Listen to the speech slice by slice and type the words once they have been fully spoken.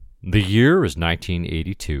The year is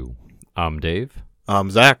 1982. I'm Dave.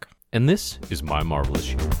 I'm Zach. And this is My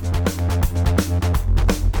Marvelous Year.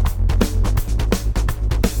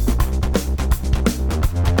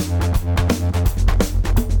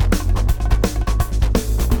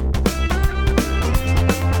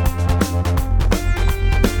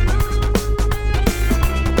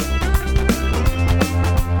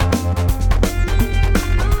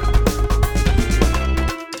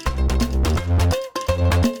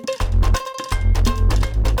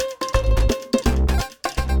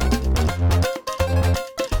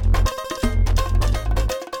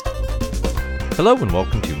 Hello and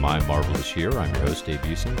welcome to My Marvelous Year. I'm your host, Dave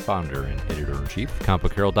Busing, founder and editor-in-chief of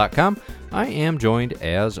ComicBookHerald.com. I am joined,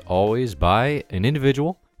 as always, by an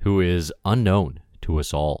individual who is unknown to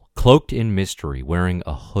us all, cloaked in mystery, wearing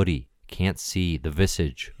a hoodie. Can't see the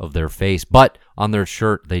visage of their face, but on their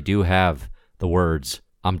shirt they do have the words,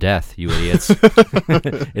 "I'm death, you idiots."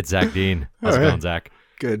 It's Zach Dean. How's it going, Zach?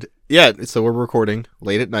 Good. Yeah, so we're recording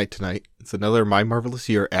late at night tonight. It's another My Marvelous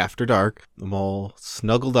Year After Dark. I'm all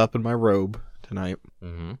snuggled up in my robe tonight.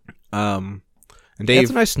 Mm-hmm. And Dave,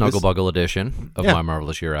 it's a nice snuggle-buggle edition of My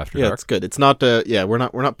Marvelous Year After Dark. Yeah, it's good. It's not. We're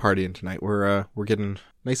not partying tonight. We're getting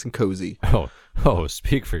nice and cozy. Oh,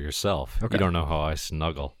 speak for yourself. Okay. You don't know how I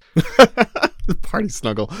snuggle. Party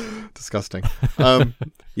snuggle, disgusting.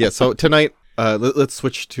 So tonight, let's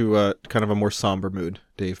switch to kind of a more somber mood,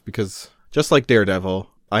 Dave, because just like Daredevil,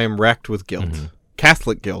 I am racked with guilt. Mm-hmm.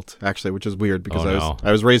 Catholic guilt, actually, which is weird because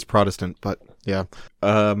I was raised Protestant, but yeah.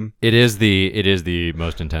 It is the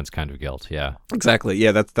most intense kind of guilt, yeah. Exactly.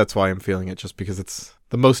 Yeah, that's why I'm feeling it, just because it's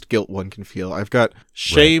the most guilt one can feel. I've got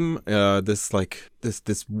shame, right.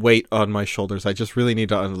 This weight on my shoulders. I just really need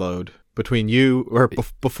to unload between you or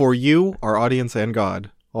before you, our audience, and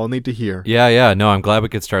God. All need to hear. Yeah. No, I'm glad we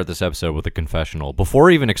could start this episode with a confessional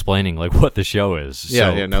before even explaining like what the show is.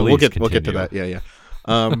 No, we'll get to that. Yeah.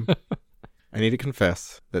 I need to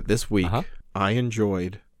confess that this week I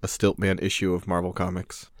enjoyed a Stiltman issue of Marvel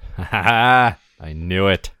Comics. I knew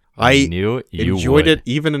it. I knew you enjoyed would. it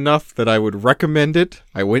even enough that I would recommend it.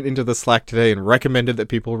 I went into the Slack today and recommended that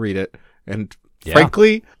people read it. And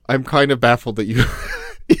frankly, I'm kind of baffled that you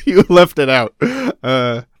you left it out.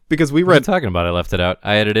 Because we read. What are you talking about? I left it out.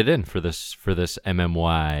 I added it in for this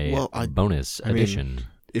MMY bonus edition.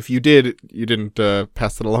 If you did, you didn't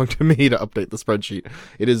pass it along to me to update the spreadsheet.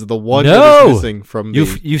 It is the one that is missing from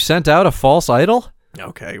the... You sent out a false idol?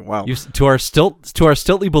 Okay, wow. To our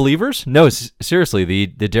stiltly believers? No, seriously, the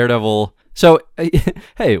Daredevil... So,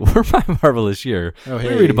 hey, we're My Marvelous Year. We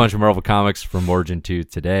read a bunch of Marvel comics from Origin 2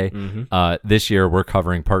 today. Mm-hmm. This year, we're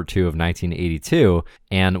covering part 2 of 1982,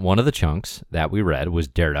 and one of the chunks that we read was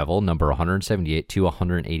Daredevil, number 178 to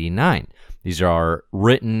 189. These are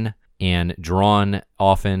written and drawn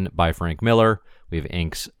often by Frank Miller. We have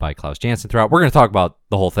inks by Klaus Janson throughout. We're going to talk about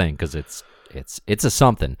the whole thing because it's a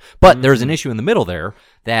something. But there's an issue in the middle there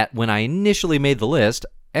that when I initially made the list,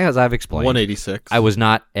 as I've explained, 186. I was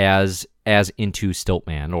not as into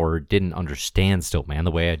Stiltman or didn't understand Stiltman the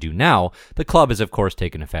way I do now. The club has, of course,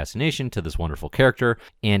 taken a fascination to this wonderful character,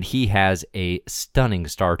 and he has a stunning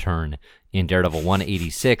star turn in Daredevil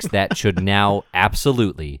 186 that should now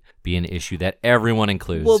absolutely be an issue that everyone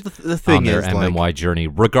includes the thing on their is, MMY journey,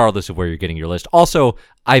 regardless of where you're getting your list. Also,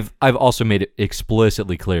 I've also made it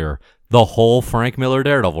explicitly clear the whole Frank Miller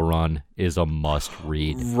Daredevil run is a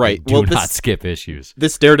must-read. Right. Do not skip issues.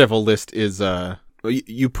 This Daredevil list is...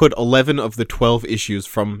 You put 11 of the 12 issues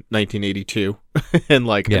from 1982 and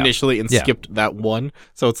initially skipped that one.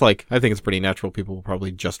 So it's I think it's pretty natural. People will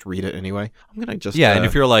probably just read it anyway. I'm going to just... Yeah, and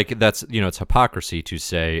if you're that's, it's hypocrisy to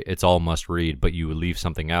say it's all must read, but you would leave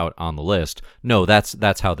something out on the list. No,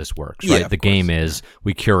 that's how this works, right? Yeah, the game is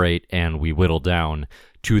we curate and we whittle down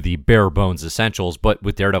to the bare bones essentials, but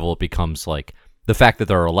with Daredevil it becomes the fact that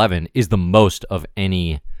there are 11 is the most of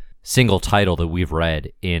any single title that we've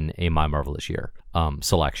read in a My Marvelous Year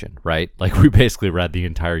selection, right? We basically read the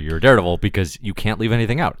entire year of Daredevil because you can't leave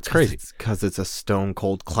anything out. It's crazy. Because it's a stone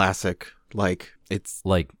cold classic. It's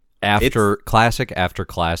after classic after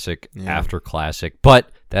classic after classic.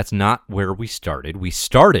 But that's not where we started. We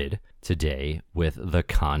started today with the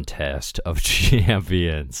Contest of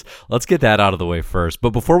Champions. Let's get that out of the way first. But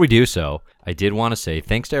before we do so, I did want to say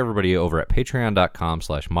thanks to everybody over at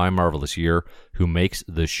patreon.com/mymarvelousyear who makes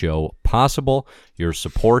the show possible. Your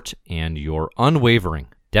support and your unwavering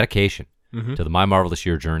dedication to the My Marvelous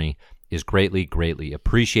Year journey is greatly, greatly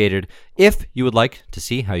appreciated. If you would like to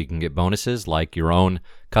see how you can get bonuses like your own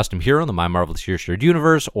custom hero in the My Marvelous Year shared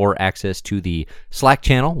universe or access to the Slack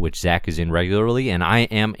channel, which Zach is in regularly and I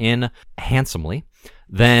am in handsomely,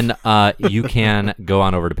 then you can go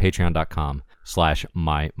on over to patreon.com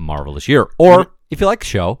patreon.com/mymarvelousyear. Or if you like the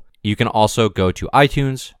show, you can also go to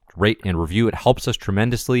iTunes, rate and review. It helps us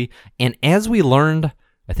tremendously. And as we learned,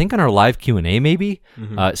 I think on our live Q&A maybe,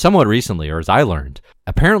 somewhat recently, or as I learned,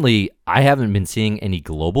 apparently I haven't been seeing any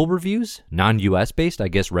global reviews, non-US based, I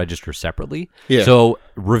guess register separately. Yeah. So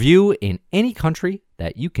review in any country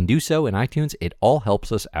that you can do so in iTunes. It all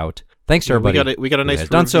helps us out. Thanks to everybody we got a nice who has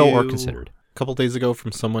done so or review considered. a couple days ago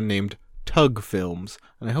from someone named Tug Films,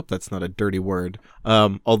 and I hope that's not a dirty word.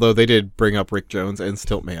 Although they did bring up Rick Jones and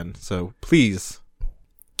Stiltman, so please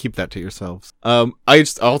keep that to yourselves. I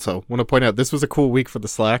just also want to point out this was a cool week for the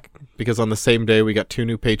Slack, because on the same day we got 2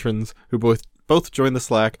 new patrons who both joined the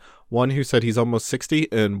Slack. One who said he's almost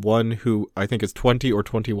 60, and one who I think is 20 or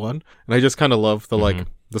 21. And I just kind of love the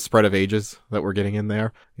the spread of ages that we're getting in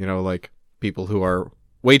there. You know, like people who are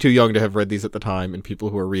way too young to have read these at the time, and people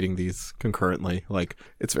who are reading these concurrently. Like,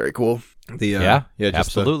 it's very cool. Just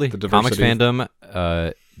absolutely. The Comics diversity.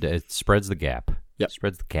 fandom, it spreads the gap. Yep.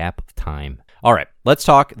 Spreads the gap of time. All right, let's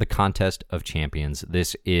talk the Contest of Champions.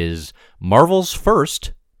 This is Marvel's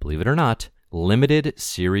first, believe it or not, limited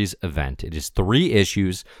series event. It is 3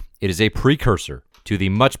 issues. It is a precursor to the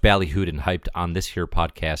much ballyhooed and hyped on this here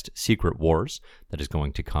podcast, Secret Wars, that is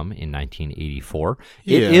going to come in 1984.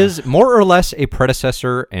 Yeah. It is more or less a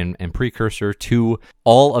predecessor and precursor to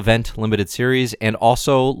all event limited series, and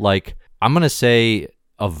also, like, I'm going to say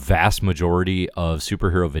a vast majority of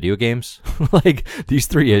superhero video games. Like, these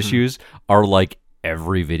 3 issues are like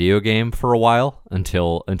every video game for a while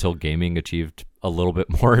until gaming achieved a little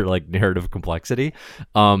bit more like narrative complexity.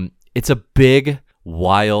 It's a big,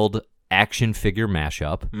 wild action figure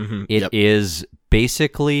mashup. It is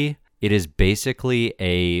basically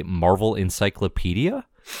a Marvel encyclopedia,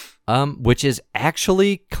 which is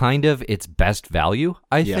actually kind of its best value,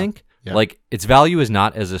 I think. Yeah. Like, its value is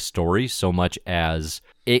not as a story so much as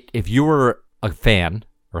if you were a fan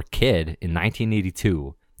or a kid in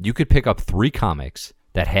 1982, you could pick up 3 comics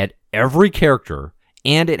that had every character,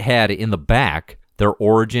 and it had in the back their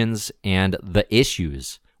origins and the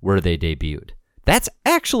issues where they debuted. That's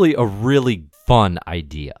actually a really fun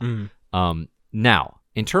idea. Now,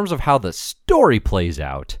 in terms of how the story plays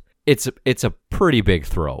out, it's a pretty big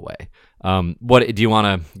throwaway. What do you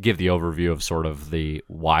want to give the overview of sort of the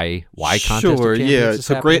why Contest of Champions is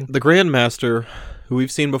so happening? the Grandmaster, who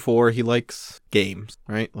we've seen before, he likes games,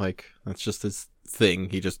 right? Like, that's just his thing.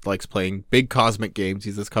 He just likes playing big cosmic games.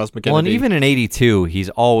 He's this cosmic entity. Well, and even in 82, he's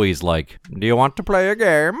always like, "Do you want to play a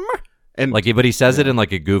game?" And like, but he says it in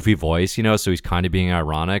like a goofy voice, you know, so he's kind of being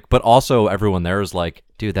ironic. But also, everyone there is like,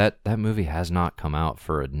 "Dude, that movie has not come out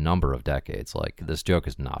for a number of decades. Like, this joke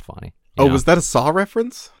is not funny." You know? Was that a Saw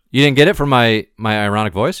reference? You didn't get it from my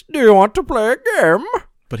ironic voice? Do you want to play a game?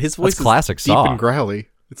 But his voice That's classic is Saw. deep and growly.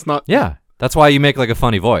 It's not. Yeah, that's why you make like a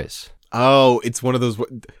funny voice. Oh, it's one of those.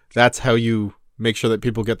 That's how you make sure that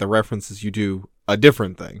people get the references. You do a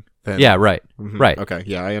different thing. Yeah, right, right. Okay,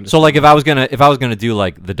 yeah, I understand. So, like, if I was gonna do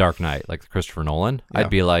like The Dark Knight, like Christopher Nolan, I'd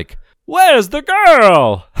be like, "Where's the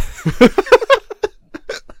girl?"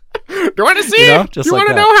 Do you want to see? Just do you like want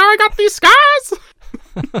to that. know how I got these scars?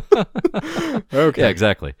 Okay. Yeah,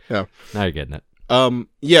 exactly. Yeah. Now you're getting it.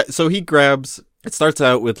 Yeah, so he grabs, it starts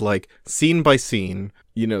out with like scene by scene,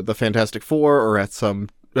 you know, the Fantastic Four are at some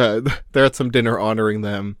they're at some dinner honoring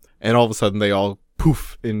them, and all of a sudden they all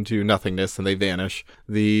poof into nothingness and they vanish.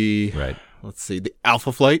 Let's see, the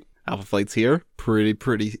Alpha Flight's here. Pretty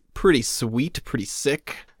sweet, pretty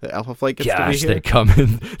sick. The Alpha Flight gets to be here.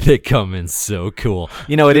 They come in so cool.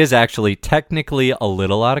 You know, it is actually technically a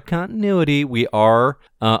little out of continuity. We are,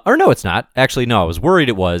 or no, it's not. Actually, no, I was worried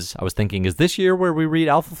it was. I was thinking, is this year where we read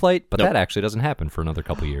Alpha Flight? But that actually doesn't happen for another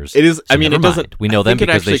couple of years. It is, So I mean, it never doesn't. mind. We know them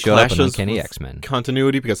because they showed up in clashes Uncanny with X-Men.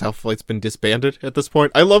 Continuity, because Alpha Flight's been disbanded at this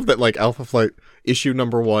point. I love that, like, Alpha Flight issue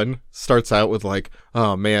number 1 starts out with like,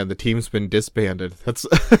 "Oh man, the team's been disbanded." That's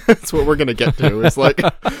what we're gonna get to. It's like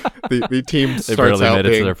the team They starts barely out made it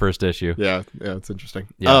being, to their first issue. yeah, it's interesting.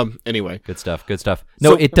 Yeah. Anyway, Good stuff.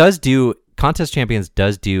 No, So- it does do. Contest Champions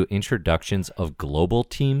does do introductions of global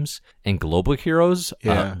teams and global heroes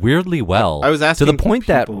weirdly well. I was asking to the point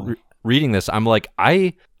people- that reading this, I'm like,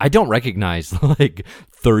 I don't recognize like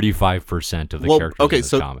 35% of the characters in this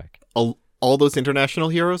comic. All those international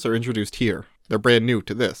heroes are introduced here. They're brand new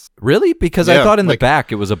to this. Really? Because I Yeah, thought in the like-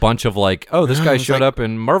 back it was a bunch of like, oh, this guy It's showed like up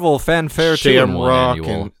in Marvel Fanfare 2 in one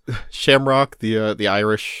annual. Shamrock, the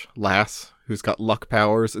Irish lass who's got luck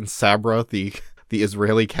powers, and Sabra, the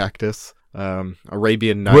Israeli cactus,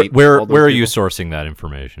 Arabian Night. Where all those are you people. sourcing that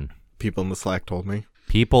information? People in the Slack told me.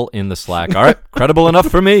 People in the Slack. All right, credible enough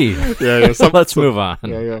for me. Yeah. Let's move on.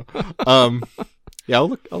 Yeah. Yeah, I'll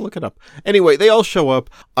look it up. Anyway, they all show up.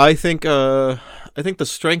 I think the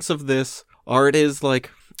strengths of this art is like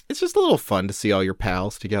it's just a little fun to see all your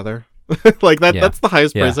pals together. Like that. Yeah. That's the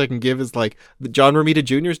highest praise I can give. Is like John Romita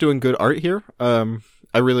Jr. is doing good art here.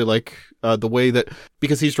 I really like the way that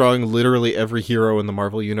because he's drawing literally every hero in the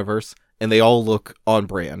Marvel universe, and they all look on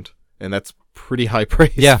brand, and that's pretty high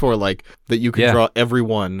praise for like that you can draw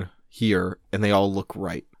everyone here, and they all look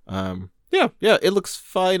right. Yeah, it looks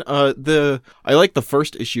fine. I like the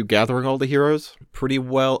first issue gathering all the heroes pretty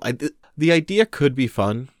well. The idea could be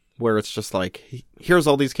fun, where it's just like here's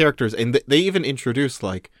all these characters, and they even introduce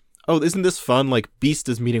like. Oh, isn't this fun? Like, Beast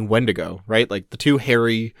is meeting Wendigo, right? Like, the two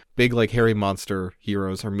hairy monster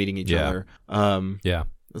heroes are meeting each other.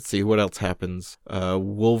 Let's see, what else happens?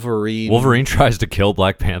 Wolverine tries to kill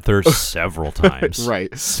Black Panther several times.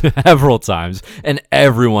 Right. Several times. And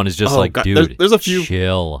everyone is just like, God, dude, there's a few...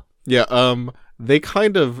 chill. Yeah, they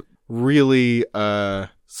kind of really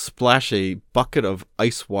splash a bucket of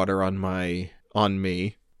ice water on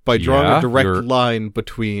me. By drawing a direct line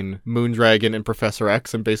between Moondragon and Professor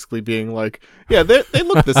X and basically being like, yeah, they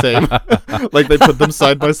look the same. Like they put them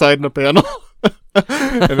side by side in a panel.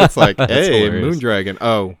 And it's like, hey, hilarious. Moondragon.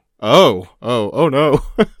 Oh no.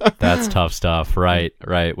 That's tough stuff, right?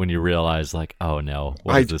 When you realize like, oh no,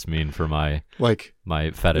 what does this mean for my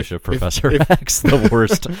fetish of Professor X? The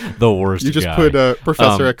worst. You just guy. Put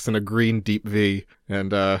Professor X in a green deep V,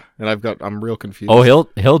 and I'm real confused. Oh,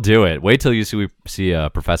 he'll do it. Wait till you see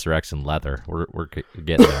Professor X in leather. We're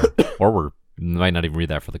getting there, or we might not even read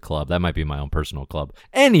that for the club. That might be my own personal club.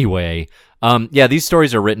 Anyway, these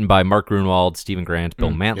stories are written by Mark Grunwald, Stephen Grant,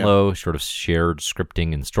 Bill Mantlo, sort of shared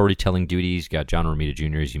scripting and storytelling duties. You got John Romita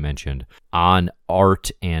Jr., as you mentioned, on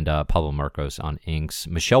art, and Pablo Marcos on inks,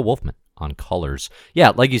 Michelle Wolfman on colors.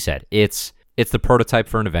 Yeah, like you said, it's the prototype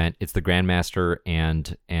for an event. It's the Grandmaster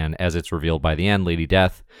and as it's revealed by the end, Lady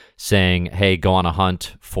Death saying, hey, go on a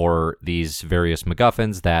hunt for these various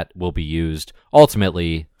MacGuffins that will be used.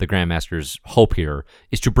 Ultimately, the Grandmaster's hope here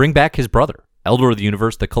is to bring back his brother, Elder of the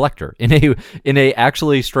Universe, the Collector, in a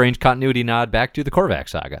actually strange continuity nod back to the Korvac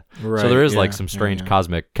saga. Right, so there is like some strange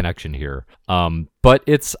cosmic connection here. But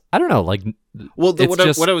it's, I don't know, like... Well,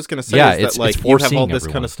 what I was going to say is that like you have all this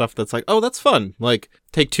kind of stuff that's like, oh, that's fun. Like,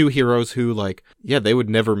 take two heroes who like, they would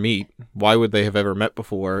never meet. Why would they have ever met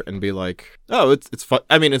before? And be like, oh, it's fun.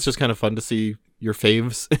 I mean, it's just kind of fun to see your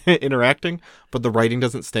faves interacting, but the writing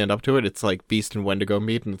doesn't stand up to it. It's like Beast and Wendigo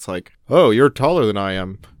meet, and it's like, oh, you're taller than I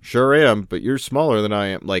am. Sure am, but you're smaller than I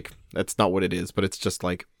am. Like, that's not what it is, but it's just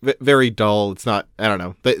like very dull. It's not, I don't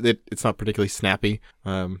know. It's not particularly snappy.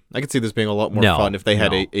 I could see this being a lot more fun if they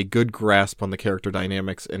had a good grasp on the character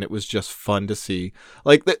dynamics, and it was just fun to see.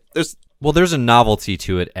 Like, there's a novelty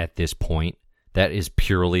to it at this point that is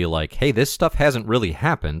purely like, hey, this stuff hasn't really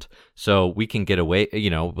happened, so we can get away,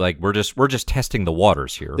 like we're just testing the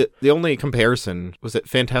waters here. The only comparison was at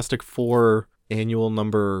Fantastic Four annual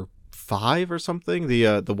number 5 or something,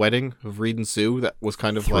 the wedding of Reed and Sue, that was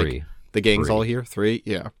kind of 3. Like the gang's 3. All here. 3,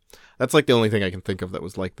 yeah. That's like the only thing I can think of that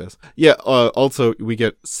was like this. Yeah, also we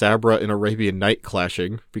get Sabra and Arabian Night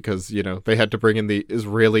clashing because, they had to bring in the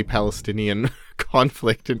Israeli-Palestinian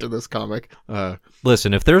conflict into this comic.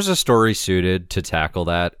 Listen, if there's a story suited to tackle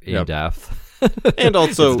that in depth. And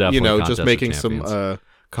also, just making some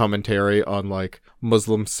commentary on like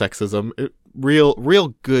Muslim sexism.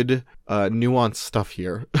 Real good nuanced stuff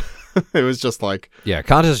here. It was just like... Yeah,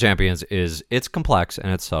 Contest of Champions it's complex and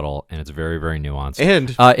it's subtle and it's very, very nuanced.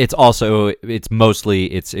 And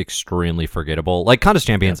it's extremely forgettable. Like Contest of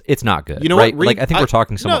Champions, it's not good. You know right? What? I think we're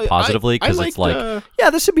talking somewhat positively because it's like,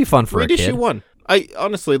 this would be fun for a kid. Issue 1. I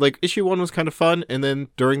honestly, like, issue 1 was kind of fun, and then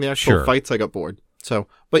during the actual fights, I got bored. So,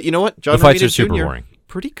 but you know what? The fights are super boring.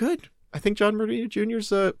 Pretty good. I think John Romita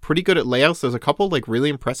Jr.'s pretty good at layouts. There's a couple like really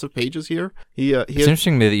impressive pages here. It's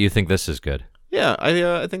interesting to me that you think this is good. Yeah,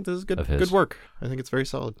 I think this is good work. I think it's very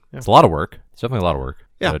solid. Yeah. It's a lot of work. It's definitely a lot of work.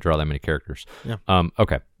 Yeah, to draw that many characters. Yeah.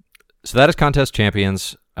 Okay. So that is Contest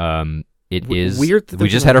Champions. It is weird. We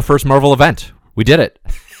just had our first Marvel event. We did it.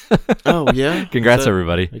 Oh yeah. Congrats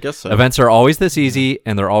everybody. I guess so. Events are always this easy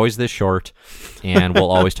and they're always this short, and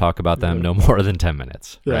we'll always talk about them no more than 10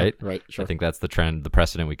 minutes. Right. Right. Sure. I think that's the trend, the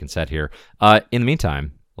precedent we can set here. In the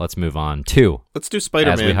meantime, let's move on to... Let's do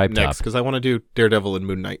Spider-Man next, because I want to do Daredevil and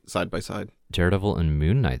Moon Knight side by side. Daredevil and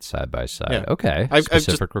Moon Knight side by side. Yeah. Okay.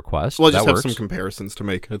 Specific request. Well, I just have some comparisons to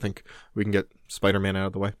make. I think we can get Spider-Man out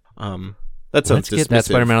of the way. Let's get that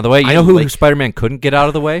Spider-Man out of the way. You know who Spider-Man couldn't get out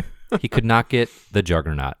of the way? He could not get the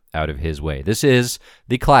Juggernaut out of his way. This is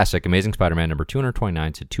the classic Amazing Spider-Man number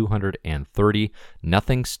 229 to 230.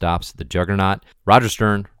 Nothing stops the Juggernaut. Roger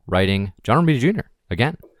Stern writing, John Romita Jr.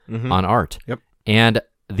 again on art. Yep. And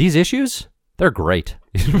these issues, they're great.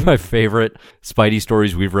 These are my favorite Spidey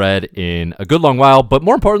stories we've read in a good long while. But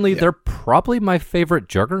more importantly, they're probably my favorite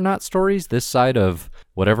Juggernaut stories this side of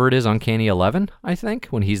whatever it is, Uncanny 11, I think,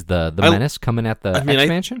 when he's the menace coming at the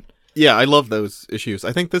X-Mansion. Yeah, I love those issues.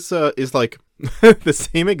 I think this is like the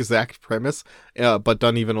same exact premise, but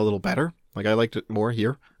done even a little better. Like, I liked it more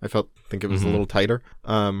here. I think it was a little tighter.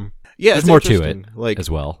 There's more to it, like, as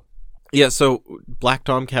well. Yeah, so Black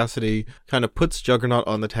Tom Cassidy kind of puts Juggernaut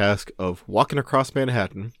on the task of walking across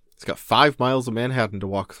Manhattan. He's got 5 miles of Manhattan to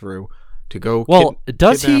walk through to go. Well,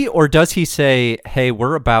 does he, or does he say, "Hey,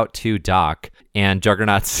 we're about to dock," and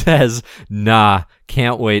Juggernaut says, "Nah,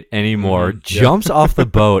 can't wait anymore," jumps off the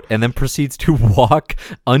boat, and then proceeds to walk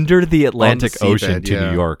under the Atlantic Ocean to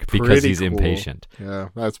New York because he's impatient. Yeah,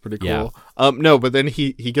 that's pretty cool. Yeah. No, but then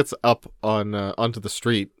he gets up on onto the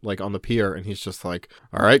street, like on the pier, and he's just like,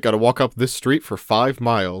 "All right, got to walk up this street for 5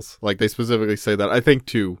 miles." Like, they specifically say that, I think,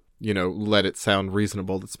 to, you know, let it sound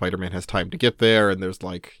reasonable that Spider-Man has time to get there, and there's,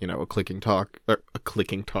 like, you know, a ticking clock.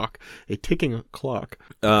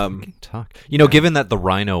 You know, given that the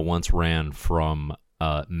Rhino once ran from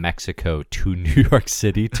Mexico to New York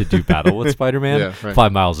City to do battle with Spider-Man,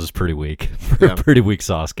 5 miles is pretty weak. Pretty weak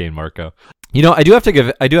sauce, Kane Marco. You know, I do have to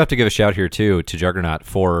give a shout here too to Juggernaut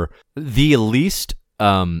for the least.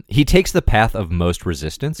 He takes the path of most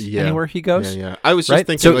resistance anywhere he goes. Yeah. I was just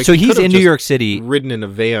thinking, so he's in New York City, ridden in a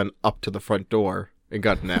van up to the front door and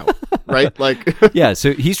gotten out, right? Like, yeah.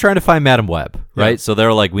 So he's trying to find Madam Web, right? So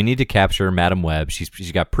they're like, we need to capture Madam Web.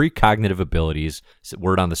 She's got precognitive abilities.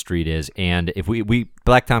 Word on the street is, and if we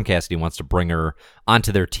Black Tom Cassidy wants to bring her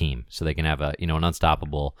onto their team so they can have an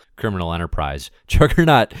unstoppable criminal enterprise.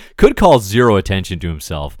 Juggernaut could call zero attention to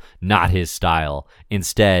himself, not his style.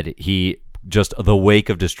 Instead, just the wake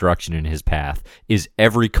of destruction in his path is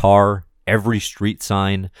every car, every street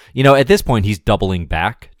sign. You know, at this point, he's doubling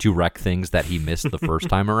back to wreck things that he missed the first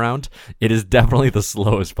time around. It is definitely the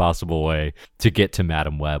slowest possible way to get to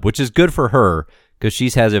Madam Web, which is good for her because she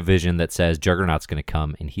has a vision that says Juggernaut's going to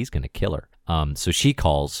come and he's going to kill her. So she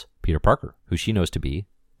calls Peter Parker, who she knows to be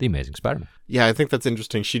the Amazing Spider-Man. Yeah, I think that's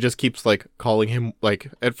interesting. She just keeps, like, calling him,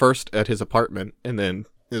 like, at first at his apartment, and then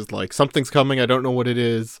is like, "Something's coming, I don't know what it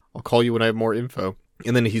is. I'll call you when I have more info."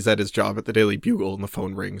 And then he's at his job at the Daily Bugle, and the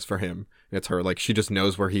phone rings for him. And it's her. Like, she just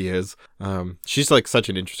knows where he is. She's, like, such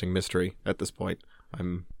an interesting mystery at this point.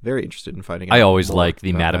 I'm very interested in finding out. I always like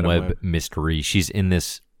the Madam Web mystery. She's in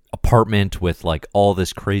this apartment with, like, all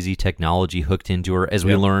this crazy technology hooked into her, as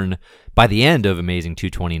we learn by the end of Amazing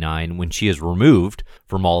 229. When she is removed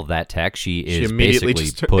from all of that tech, she is basically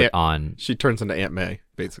put on. She turns into Aunt May,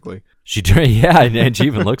 basically. And she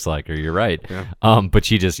even looks like her. You're right. Yeah. But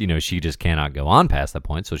she just cannot go on past that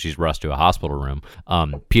point, so she's rushed to a hospital room.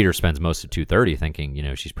 Peter spends most of 230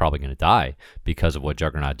 thinking, she's probably going to die because of what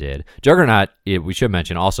Juggernaut did. Juggernaut, we should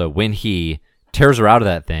mention also, when he tears her out of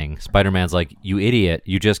that thing, Spider-Man's like, "You idiot,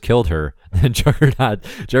 you just killed her." And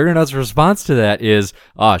Juggernaut's response to that is,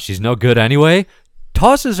 "She's no good anyway."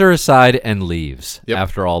 Tosses her aside and leaves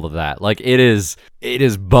after all of that. Like, it is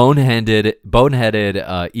boneheaded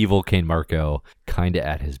evil Kane Marco kind of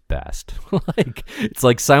at his best. Like, it's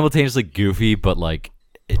like simultaneously goofy, but like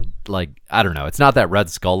I don't know, it's not that Red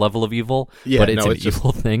Skull level of evil, but it's an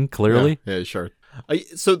evil thing, clearly. Yeah, sure.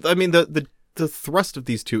 So I mean, the thrust of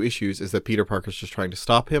these two issues is that Peter Parker's just trying to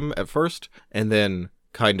stop him at first, and then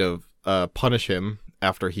kind of punish him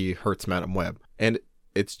after he hurts Madam Web. And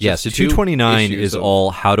it's just so 229 is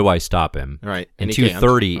all, how do I stop him? Right. And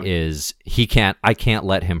 230 is I can't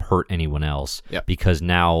let him hurt anyone else because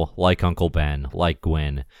now, like Uncle Ben, like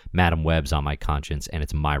Gwen, Madam Web's on my conscience, and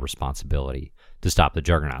it's my responsibility to stop the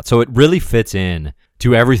Juggernaut. So it really fits in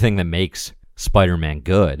to everything that makes Spider-Man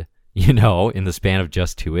good, in the span of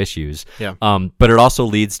just 2 issues. Yeah. But it also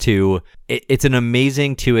leads to, it's an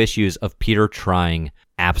amazing 2 issues of Peter trying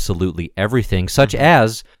absolutely everything, such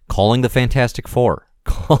as calling the Fantastic Four,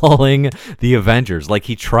 calling the Avengers. Like,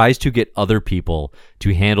 he tries to get other people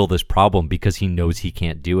to handle this problem because he knows he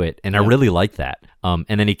can't do it. And I really like that. And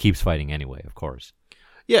then he keeps fighting anyway, of course.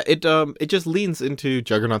 Yeah, it just leans into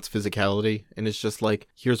Juggernaut's physicality, and it's just like,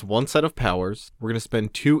 here's one set of powers. We're going to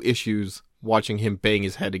spend 2 issues watching him bang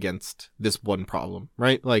his head against this one problem,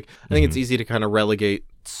 right? Like, I think it's easy to kind of relegate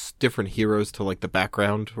different heroes to, like, the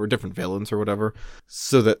background, or different villains or whatever,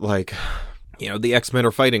 so that, like, the X-Men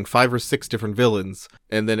are fighting 5 or 6 different villains,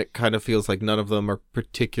 and then it kind of feels like none of them are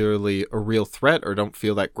particularly a real threat or don't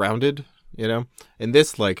feel that grounded, In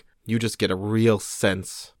this, like, you just get a real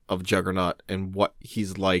sense of Juggernaut and what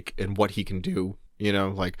he's like and what he can do you know,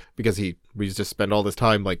 like, because we just spend all this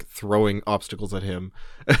time like throwing obstacles at him.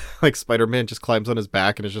 Like Spider-Man just climbs on his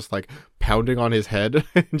back and is just like pounding on his head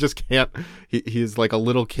and just can't. He's like a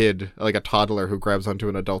little kid, like a toddler who grabs onto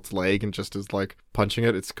an adult's leg and just is like punching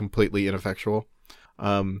it. It's completely ineffectual.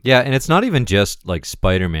 Yeah, and it's not even just like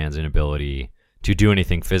Spider-Man's inability to do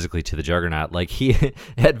anything physically to the Juggernaut. Like he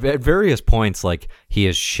at various points, like he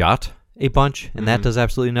is shot a bunch, and that does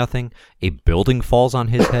absolutely nothing. A building falls on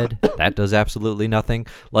his head, that does absolutely nothing.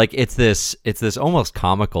 Like it's this almost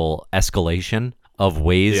comical escalation of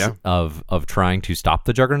ways of trying to stop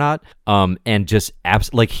the Juggernaut, and just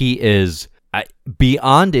like he is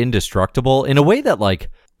beyond indestructible in a way that, like,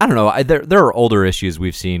 I don't know, there are older issues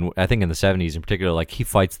we've seen, I think in the 70s in particular, like he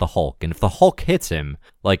fights the Hulk, and if the Hulk hits him,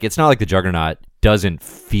 like it's not like the Juggernaut doesn't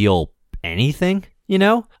feel anything, you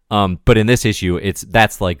know? But in this issue,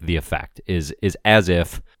 that's like the effect is as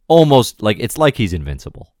if almost like it's like he's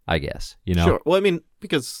invincible, I guess, you know? Sure. Well, I mean,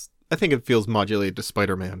 because I think it feels modulated to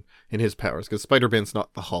Spider-Man in his powers, because Spider-Man's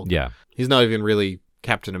not the Hulk. Yeah. He's not even really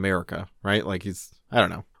Captain America, right? Like I don't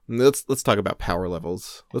know. Let's talk about power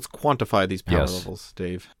levels. Let's quantify these power levels,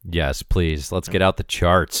 Dave. Yes, please. Let's get out the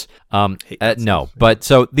charts. No, but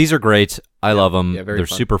so these are great. I love them. Yeah, they're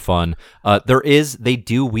fun. Super fun. They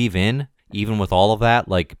do weave in, even with all of that,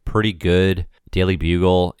 like pretty good Daily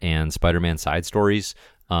Bugle and Spider-Man side stories.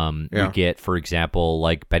 We get, for example,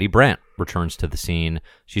 like Betty Brant returns to the scene.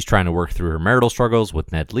 She's trying to work through her marital struggles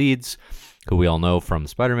with Ned Leeds, who we all know from the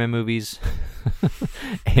Spider-Man movies.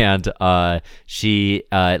 And she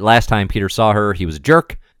last time Peter saw her, he was a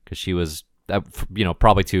jerk because she was,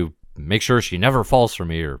 probably to make sure she never falls for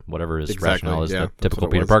me or whatever his rationale is, the typical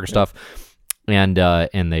Peter Parker stuff. And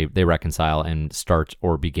they reconcile and start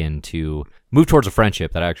or begin to move towards a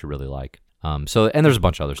friendship that I actually really like. And there's a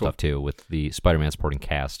bunch of other stuff too with the Spider-Man supporting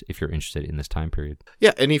cast if you're interested in this time period.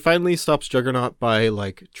 Yeah, and he finally stops Juggernaut by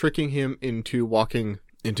like tricking him into walking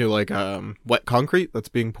into like wet concrete that's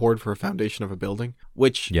being poured for a foundation of a building,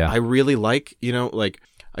 which I really like. You know, like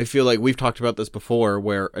I feel like we've talked about this before,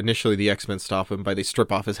 where initially the X-Men stop him by they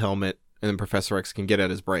strip off his helmet, and then Professor X can get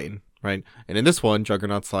at his brain, right? And in this one,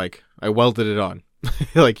 Juggernaut's like, I welded it on.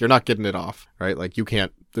 Like, you're not getting it off, right? Like, you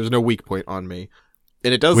can't, there's no weak point on me.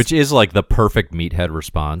 And it does. Which is like the perfect meathead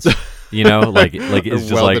response, you know? like it's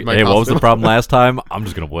just like, hey, what was the problem last time? I'm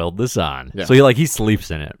just going to weld this on. Yeah. So he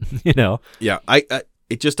sleeps in it, you know? Yeah,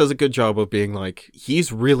 it just does a good job of being like,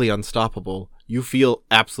 he's really unstoppable. You feel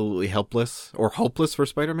absolutely helpless or hopeless for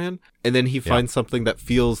Spider-Man. And then he finds something that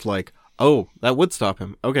feels like, oh, that would stop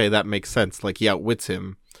him. Okay, that makes sense. Like, he outwits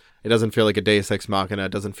him. It doesn't feel like a Deus Ex Machina.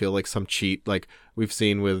 It doesn't feel like some cheat like we've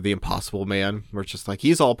seen with the Impossible Man, where it's just like,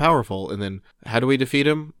 he's all powerful. And then how do we defeat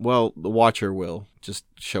him? Well, the Watcher will just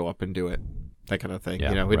show up and do it. That kind of thing.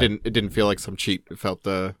 Yeah, it didn't feel like some cheat. It felt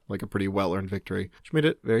like a pretty well-earned victory, which made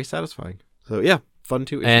it very satisfying. So yeah, fun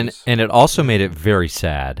 2 issues. And it also made it very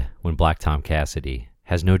sad when Black Tom Cassidy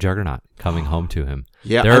has no Juggernaut coming home to him.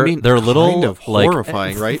 Yeah, they're a little kind of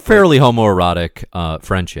horrifying, right? Fairly homoerotic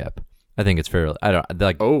friendship. I think it's fairly. I don't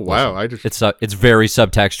like. Oh wow! It's very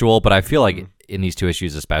subtextual, but I feel like in these 2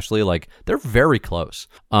 issues especially, like they're very close.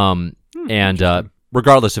 And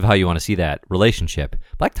regardless of how you want to see that relationship,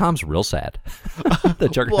 Black Tom's real sad. The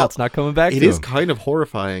Juggernaut's not coming back. It is kind of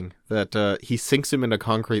horrifying that he sinks him into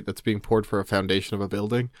concrete that's being poured for a foundation of a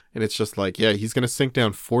building, and it's just like, yeah, he's going to sink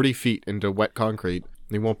down 40 feet into wet concrete,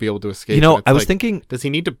 and he won't be able to escape. You know, I was thinking, does he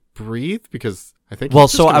need to breathe? Because I think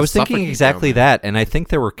I was thinking exactly that, and I think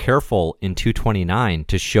they were careful in 229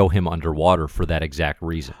 to show him underwater for that exact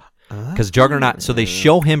reason. Because Juggernaut, so they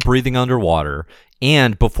show him breathing underwater,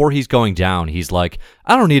 and before he's going down, he's like,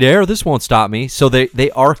 I don't need air, this won't stop me. So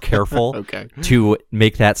they are careful to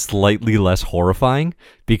make that slightly less horrifying,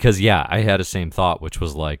 because I had the same thought, which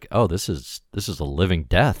was like, oh, this is a living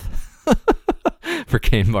death for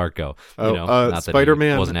Kane Marco. Not Spider-Man,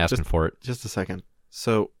 that he wasn't asking for it. Just a second.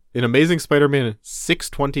 So in Amazing Spider-Man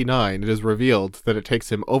 629, it is revealed that it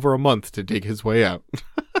takes him over a month to dig his way out.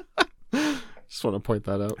 Just want to point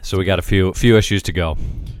that out. So we got a few issues to go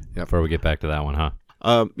before we get back to that one,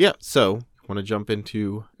 huh? So want to jump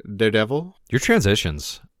into Daredevil? Your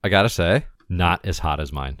transitions, I gotta say, not as hot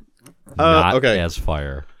as mine. Not as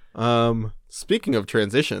fire. Speaking of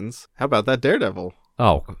transitions, how about that Daredevil?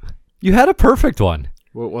 Oh, you had a perfect one.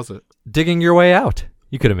 What was it? Digging your way out.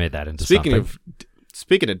 You could have made that into something.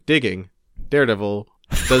 Speaking of digging, Daredevil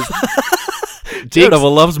does.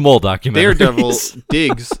 Daredevil loves mole documentaries. Daredevil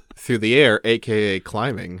digs through the air, aka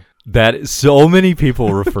climbing. That so many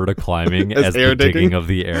people refer to climbing as the digging of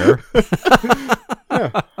the air.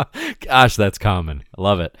 Gosh, that's common. I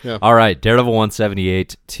love it. Yeah. All right, Daredevil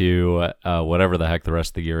 178 to whatever the heck the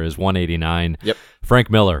rest of the year is, 189. Yep. Frank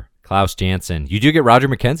Miller, Klaus Janson. You do get Roger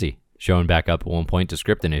McKenzie showing back up at one point to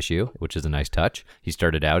script an issue, which is a nice touch. He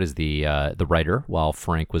started out as the writer while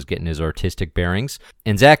Frank was getting his artistic bearings.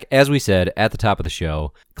 And Zach, as we said at the top of the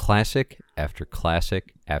show, classic after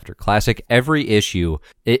classic after classic. Every issue,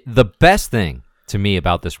 the best thing to me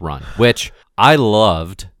about this run, which I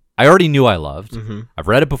loved, I already knew I loved. Mm-hmm. I've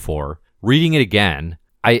read it before. Reading it again,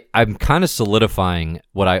 I'm kind of solidifying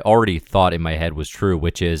what I already thought in my head was true,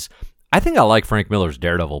 which is I think I like Frank Miller's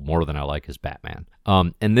Daredevil more than I like his Batman.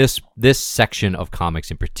 And this section of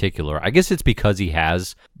comics in particular, I guess it's because he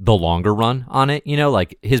has the longer run on it. You know,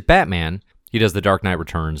 like his Batman, he does the Dark Knight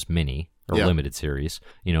Returns mini or limited series,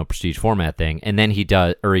 you know, prestige format thing, and then he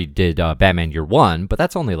did Batman Year One, but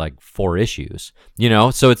that's only like 4 issues. You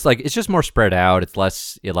know, so it's like it's just more spread out. It's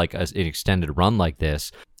less like an extended run like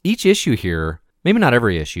this. Each issue here. Maybe not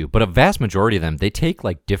every issue, but a vast majority of them, they take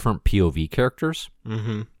like different POV characters.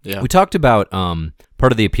 Mm-hmm. Yeah. We talked about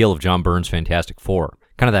part of the appeal of John Byrne's Fantastic Four,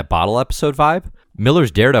 kind of that bottle episode vibe.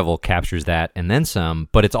 Miller's Daredevil captures that and then some,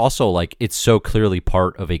 but it's also like it's so clearly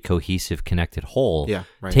part of a cohesive, connected whole. Yeah,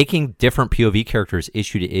 right. Taking different POV characters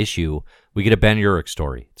issue to issue, we get a Ben Urich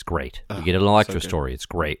story. It's great. We get an Elektra story. It's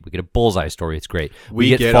great. We get a Bullseye story. It's great. We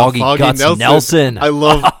get Foggy Guts Nelson. I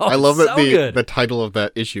love that so the title of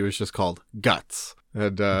that issue is just called Guts.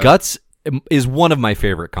 And Guts is one of my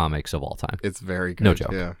favorite comics of all time. It's very good. No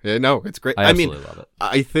joke. Yeah, no, it's great. I absolutely love it.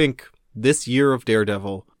 I think this year of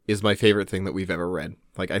Daredevil is my favorite thing that we've ever read.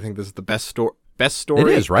 Like, I think this is the best story.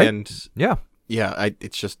 It is, right? And yeah.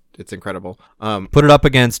 It's incredible. Put it up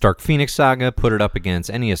against Dark Phoenix Saga. Put it up against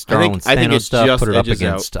any of Starlin's Thanos stuff. Put it up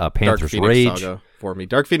against Panther's Rage. Saga for me.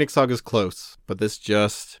 Dark Phoenix Saga is close, but this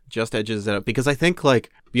just edges it up because I think like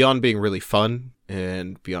beyond being really fun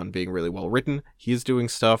and beyond being really well written, he's doing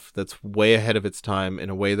stuff that's way ahead of its time in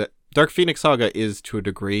a way that Dark Phoenix Saga is to a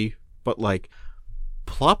degree, but like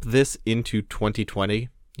plop this into 2020,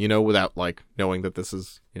 you know, without like knowing that this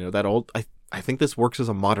is, you know, that old. I think this works as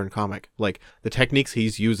a modern comic. Like the techniques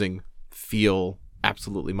he's using feel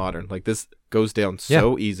absolutely modern. Like this goes down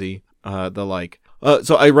so easy.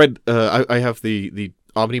 So I read. I have the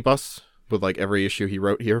omnibus with like every issue he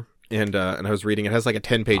wrote here, and I was reading. It has like a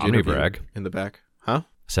 10-page interview in the back. Huh?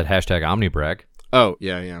 Said hashtag Omnibrag. Oh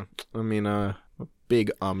yeah. I mean, a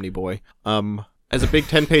big Omni boy. As a big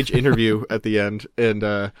 10-page interview at the end,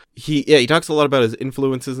 and he talks a lot about his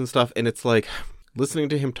influences and stuff, and it's like. Listening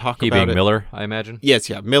to him talk about it. Miller, I imagine? Yes,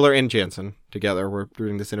 yeah. Miller and Janson together were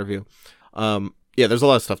doing this interview. There's a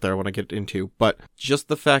lot of stuff there I want to get into. But just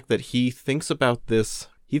the fact that he thinks about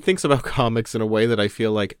comics in a way that I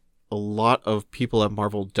feel like a lot of people at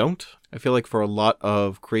Marvel don't. I feel like for a lot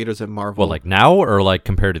of creators at Marvel... Well, like now or like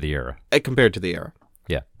compared to the era? Compared to the era.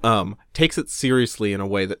 Yeah. Takes it seriously in a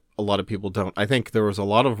way that a lot of people don't. I think there was a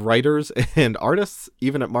lot of writers and artists,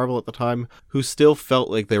 even at Marvel at the time, who still felt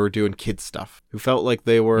like they were doing kid stuff. Who felt like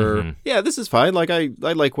they were, this is fine. Like, I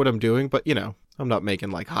like what I'm doing, but, you know, I'm not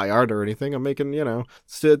making, like, high art or anything. I'm making, you know,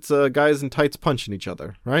 it's guys in tights punching each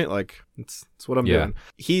other, right? Like, it's what I'm doing.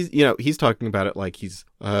 He's talking about it like he's,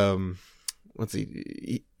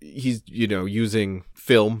 he's, you know, using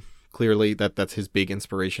film. Clearly, that's his big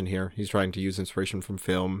inspiration here. He's trying to use inspiration from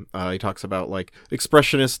film. He talks about, like,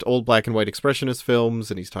 old black and white expressionist films,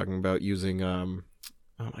 and he's talking about using,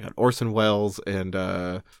 Orson Welles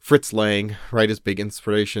and Fritz Lang, right, as big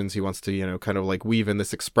inspirations. He wants to, you know, kind of, like, weave in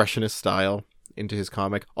this expressionist style into his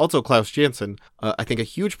comic. Also, Klaus Janson, I think a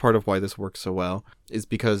huge part of why this works so well is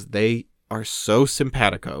because they are so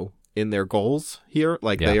simpatico in their goals here.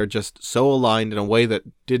 They are just so aligned in a way that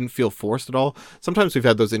didn't feel forced at all. Sometimes we've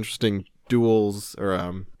had those interesting duos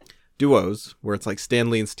where it's like Stan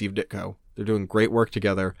Lee and Steve Ditko. They're doing great work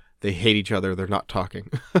together. They hate each other. They're not talking.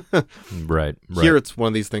 Right. Here it's one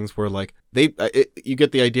of these things where like you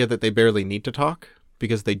get the idea that they barely need to talk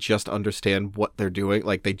because they just understand what they're doing.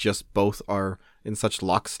 Like they just both are in such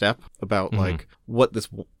lockstep about like what this,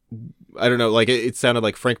 I don't know, like it sounded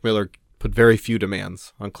like Frank Miller put very few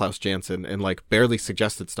demands on Klaus Janson and like barely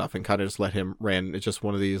suggested stuff and kind of just let him ran. It's just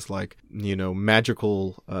one of these like, you know,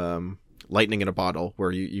 magical lightning in a bottle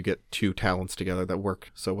where you get two talents together that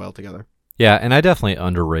work so well together. Yeah, and I definitely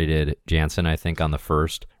underrated Janson, I think, on the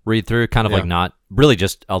first read through. Kind of like not really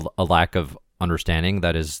just a lack of understanding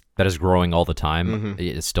that is growing all the time.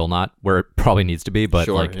 It's still not where it probably needs to be, but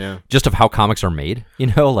just of how comics are made,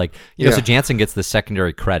 so Janson gets the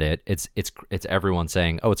secondary credit. It's everyone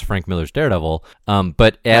saying, oh, it's Frank Miller's Daredevil,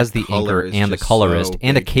 but as the inker and the colorist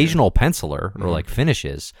and occasional penciler or like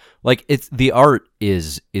finishes, like it's the art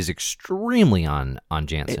is extremely on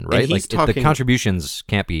Janson, right? Like the contributions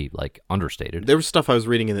can't be like understated. There was stuff I was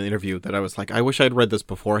reading in the interview that I was like, I wish I'd read this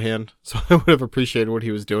beforehand, so I would have appreciated what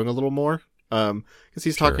he was doing a little more. Because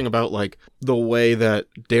he's talking about like the way that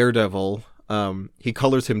Daredevil, he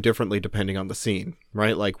colors him differently depending on the scene,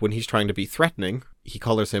 right? Like when he's trying to be threatening, he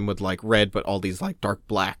colors him with like red, but all these like dark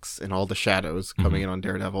blacks and all the shadows coming in on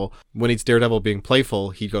Daredevil. When he's Daredevil being playful,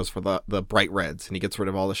 he goes for the bright reds and he gets rid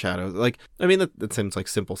of all the shadows. Like, I mean, that seems like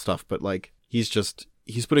simple stuff, but like he's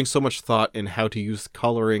putting so much thought in how to use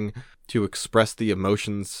coloring to express the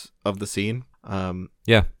emotions of the scene.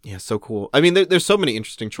 Yeah, so cool. I mean, there's so many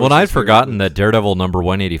interesting choices. Well, I'd forgotten that Daredevil number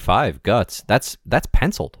 185, Guts. That's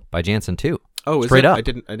penciled by Janson too. Oh, straight up. I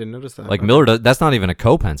didn't notice that. Like Miller does, that's not even a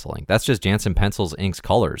co-penciling. That's just Janson pencils, inks,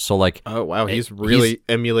 colors. So like, oh wow, he's really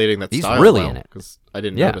emulating that style. He's really in it because I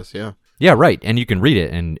didn't notice. Yeah, right. And you can read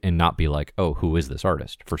it and not be like, oh, who is this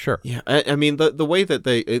artist? For sure. Yeah, I mean the way that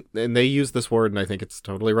they use this word, and I think it's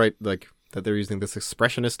totally right. Like that they're using this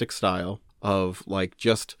expressionistic style of like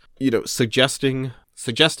just suggesting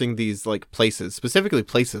these like places, specifically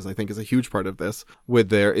places, I think is a huge part of this, with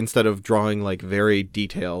their, instead of drawing like very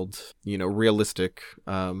detailed, realistic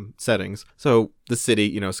settings. So the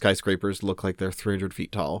city, skyscrapers look like they're 300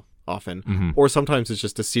 feet tall often, or sometimes it's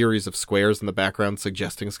just a series of squares in the background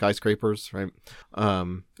suggesting skyscrapers, right?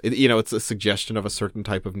 It's a suggestion of a certain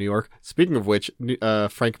type of New York. Speaking of which,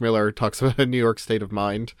 Frank Miller talks about a New York state of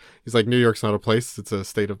mind. He's like, New York's not a place, it's a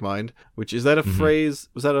state of mind. Which, is that a phrase?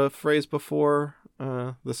 Was that a phrase before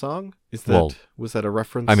the song? Was that a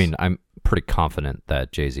reference? I mean, I'm pretty confident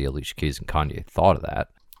that Jay-Z, Alicia Keys, and Kanye thought of that.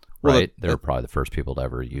 Right? They were probably the first people to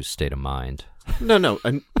ever use state of mind. No,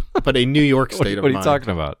 but a New York state of mind. What are you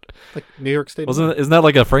talking about? Like New York state of mind. Isn't that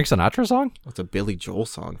like a Frank Sinatra song? It's a Billy Joel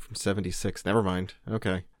song from '76. Never mind.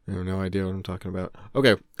 Okay. I have no idea what I'm talking about.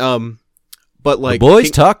 Okay. But like... The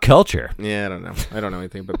boys talk culture. Yeah, I don't know. I don't know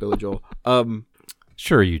anything about Billy Joel.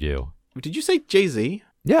 Sure you do. Did you say Jay-Z?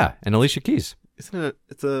 Yeah, and Alicia Keys. Isn't it?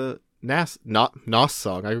 It's a Nas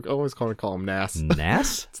song. I always call him Nas.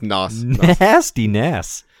 Nas? It's Nas. Nasty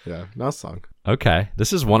Nas. Yeah, Nas song. Okay,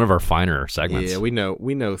 this is one of our finer segments. Yeah, we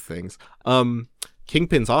know things.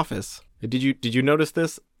 Kingpin's office. Did you notice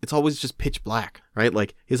this? It's always just pitch black, right?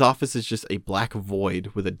 Like his office is just a black void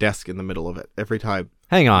with a desk in the middle of it every time.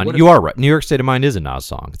 Hang on, you are right. New York State of Mind is a Nas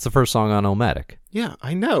song. It's the first song on Illmatic. Yeah,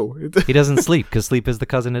 I know. He doesn't sleep because sleep is the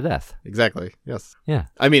cousin of death. Exactly. Yes. Yeah.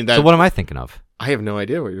 I mean, so what am I thinking of? I have no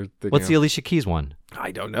idea what you're thinking. What's the Alicia Keys one?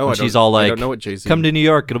 I don't know. She's all like, I don't know what Jay-Z. Come to New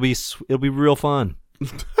York. It'll be real fun.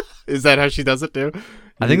 Is that how she does it too?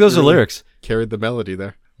 I think those are lyrics. Carried the melody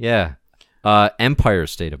there. Yeah. Empire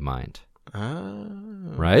State of Mind.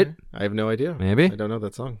 Right? Okay. I have no idea. Maybe. I don't know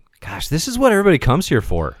that song. Gosh, this is what everybody comes here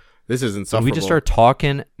for. This is insufferable. We just start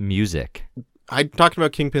talking music. I'm talking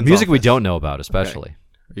about Kingpin's music office. We don't know about, especially.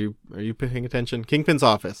 Okay. Are you paying attention? Kingpin's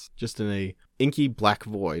office, just in a inky black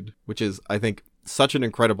void, which is, I think, such an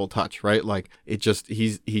incredible touch, right? Like he just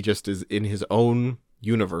is in his own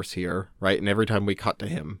universe here, right? And every time we cut to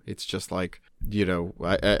him, it's just like,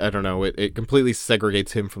 I don't know, it completely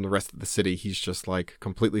segregates him from the rest of the city. He's just like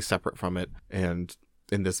completely separate from it, and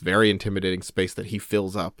in this very intimidating space that he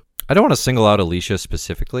fills up. I don't want to single out Alicia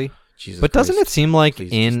specifically, but doesn't it seem like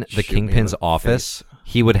in the Kingpin's office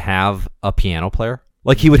he would have a piano player?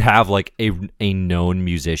 Like he would have like a known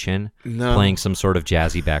musician playing some sort of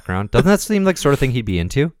jazzy background. Doesn't that seem like the sort of thing he'd be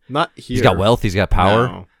into? Not here. He's got wealth. He's got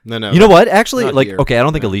power. No. You know what? Actually, like, okay, I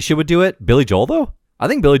don't think Alicia would do it. Billy Joel, though? I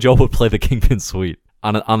think Billy Joel would play the Kingpin suite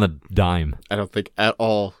on a dime. I don't think at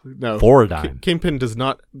all. No. For a dime. Kingpin does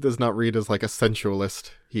not read as like a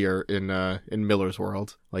sensualist here in Miller's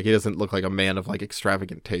world. Like he doesn't look like a man of like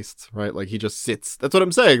extravagant tastes, right? Like he just sits. That's what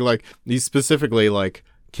I'm saying. Like he's specifically like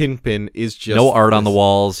Kingpin is just no art on the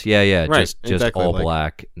walls. Yeah. Right, just exactly, all like,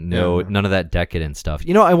 black. None of that decadent stuff.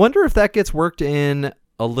 I wonder if that gets worked in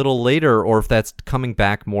a little later, or if that's coming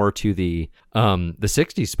back more to the 60s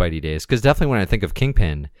Spidey days. Because definitely when I think of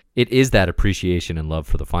Kingpin, it is that appreciation and love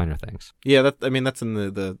for the finer things. Yeah, that's in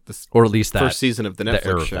the or at least that first season of the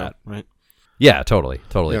Netflix show, right? Yeah, totally.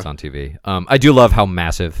 Yeah. It's on TV. I do love how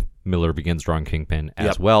massive Miller begins drawing Kingpin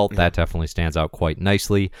as well. Yep. That definitely stands out quite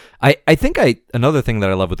nicely. I think another thing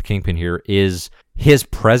that I love with the Kingpin here is his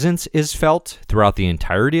presence is felt throughout the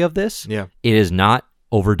entirety of this. Yeah. It is not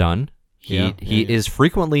overdone. He is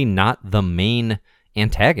frequently not the main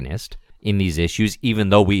antagonist, in these issues, even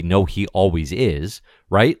though we know he always is,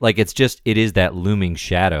 right? Like, it is that looming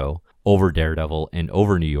shadow over Daredevil and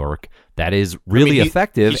over New York that is really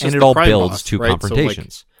effective, and it all builds boss, to right?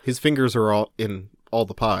 confrontations. So, like, his fingers are all in all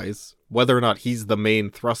the pies. Whether or not he's the main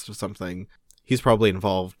thrust of something, he's probably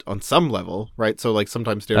involved on some level, right? So, like,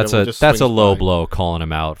 sometimes Daredevil that's a low blow calling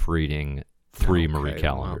him out for eating 3 Marie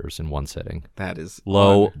calendars in one sitting. That is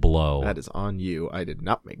low blow. That is on you. I did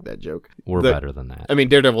not make that joke. We're better than that. I mean,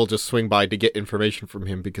 Daredevil just swing by to get information from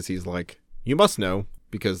him because he's like, you must know,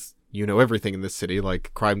 because you know everything in this city.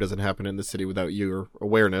 Like, crime doesn't happen in this city without your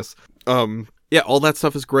awareness. Yeah, all that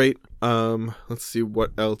stuff is great. Let's see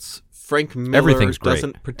what else. Frank Miller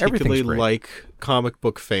doesn't particularly like comic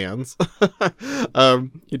book fans.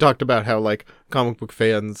 You talked about how, like, comic book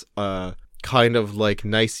fans kind of like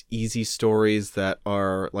nice, easy stories that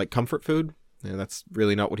are like comfort food. And that's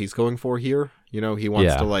really not what he's going for here. You know, he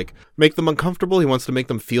wants to like make them uncomfortable. He wants to make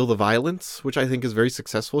them feel the violence, which I think is very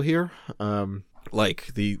successful here.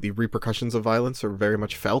 Like the repercussions of violence are very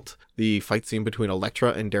much felt. The fight scene between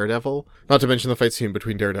Elektra and Daredevil, not to mention the fight scene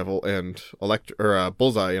between Daredevil and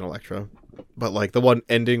Bullseye and Elektra, but like the one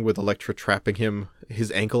ending with Elektra trapping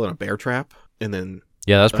his ankle in a bear trap, and then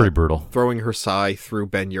that's pretty brutal. Throwing her sai through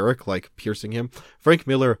Ben Urich, like piercing him. Frank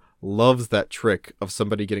Miller loves that trick of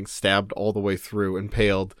somebody getting stabbed all the way through,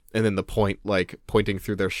 impaled, and then the point, like, pointing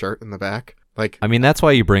through their shirt in the back. Like, I mean, that's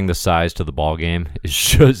why you bring the sais to the ball game, is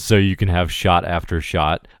just so you can have shot after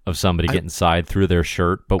shot of somebody getting side through their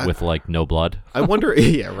shirt, but with like no blood. I wonder,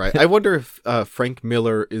 I wonder if Frank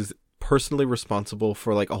Miller is personally responsible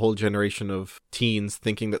for like a whole generation of teens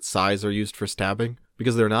thinking that sais are used for stabbing.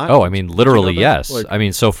 Because they're not? Oh, I mean, literally, yes. Like, I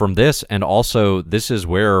mean, so from this, and also this is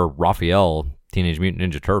where Raphael, Teenage Mutant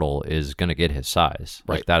Ninja Turtle, is going to get his size.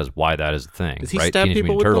 Right. Like, that is why that is the thing. Does he right? stab Teenage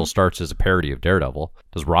people Mutant with Turtle them? Starts as a parody of Daredevil.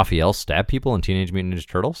 Does Raphael stab people in Teenage Mutant Ninja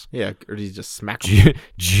Turtles? Yeah, or does he just smack them?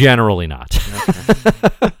 Generally not.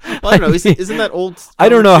 Well, I don't know. Isn't that old? I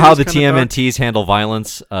don't know how the TMNTs handle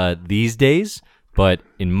violence these days, but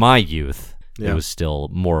in my youth, it was still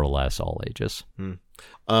more or less all ages.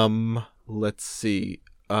 Let's see.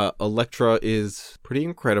 Elektra is pretty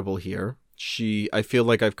incredible here. I feel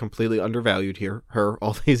like I've completely undervalued her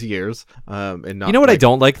all these years. And not. You know what I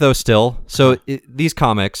don't like though? Still, so these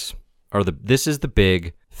comics are this is the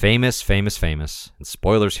big famous. And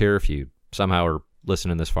spoilers here if you somehow are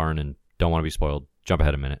listening this far and don't want to be spoiled. Jump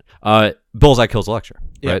ahead a minute. Bullseye kills Elektra. Right?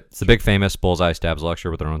 Yeah. It's the big famous Bullseye stabs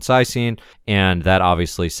Elektra with her own sai scene, and that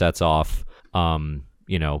obviously sets off, a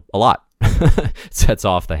lot. Sets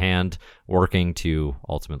off the Hand working to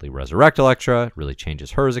ultimately resurrect Elektra. It really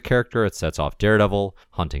changes her as a character. It sets off Daredevil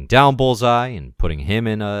hunting down Bullseye and putting him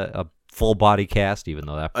in a full body cast, even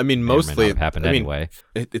though that mostly may not have happened anyway.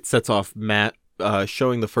 It sets off Matt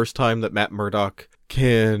showing the first time that Matt Murdock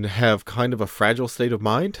can have kind of a fragile state of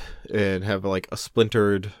mind and have like a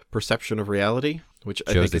splintered perception of reality, which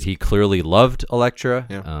shows that he clearly loved Elektra,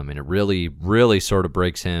 and it really, really sort of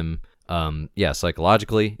breaks him.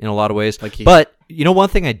 Psychologically in a lot of ways. But you know, one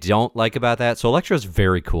thing I don't like about that, so Elektra is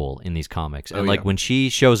very cool in these comics. And when she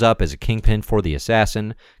shows up as a kingpin for the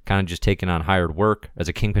assassin, kind of just taking on hired work as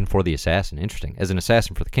a kingpin for the assassin, interesting, as an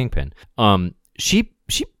assassin for the kingpin, she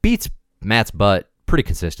beats Matt's butt pretty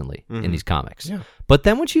consistently in these comics. Yeah. But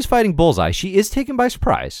then when she's fighting Bullseye, she is taken by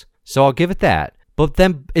surprise. So I'll give it that. But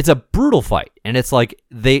then it's a brutal fight. And it's like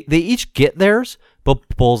they each get theirs, but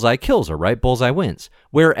Bullseye kills her, right? Bullseye wins.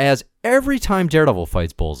 Whereas every time Daredevil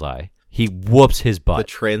fights Bullseye, he whoops his butt. The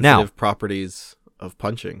transitive properties of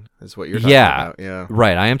punching is what you're talking about. Yeah,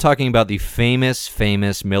 right. I am talking about the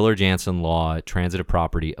famous Miller-Jansen law, transitive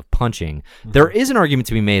property of punching. Mm-hmm. There is an argument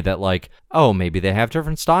to be made that, like, oh, maybe they have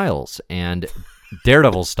different styles, and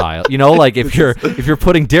Daredevil's style, like if you're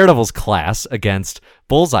putting Daredevil's class against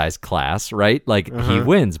Bullseye's class, right? Like he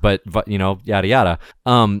wins, but yada yada.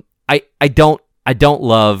 I don't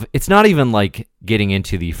love. It's not even like getting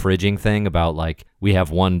into the fridging thing about like we have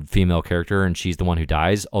one female character and she's the one who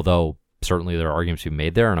dies. Although certainly there are arguments to be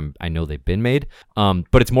made there, and I know they've been made.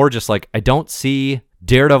 But it's more just like I don't see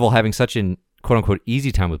Daredevil having such an quote unquote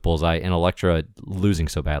easy time with Bullseye and Elektra losing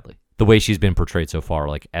so badly. The way she's been portrayed so far,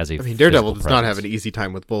 like as a Daredevil does not have an easy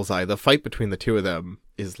time with Bullseye. The fight between the two of them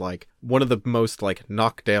is like one of the most like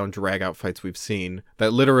knockdown, drag out fights we've seen.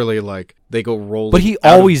 That literally like they go rolling. But he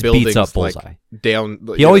always beats up Bullseye. Like, down.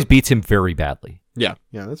 He always beats him very badly. Yeah,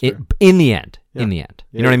 that's fair. In the end, you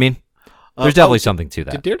know what I mean? There's definitely something to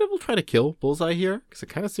that. Did Daredevil try to kill Bullseye here? Because it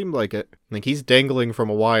kind of seemed like it. Like he's dangling from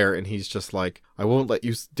a wire, and he's just like, "I won't let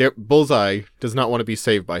you." Bullseye does not want to be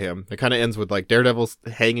saved by him. It kind of ends with like Daredevil's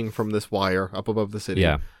hanging from this wire up above the city.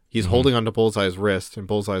 Yeah. he's holding onto Bullseye's wrist, and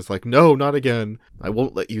Bullseye's like, no, not again. I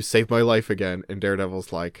won't let you save my life again. And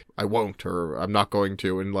Daredevil's like, I won't, or I'm not going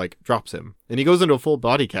to, and like drops him. And he goes into a full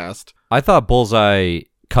body cast. I thought Bullseye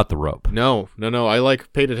cut the rope. No. I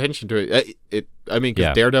like paid attention to it.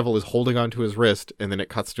 Because Daredevil is holding onto his wrist, and then it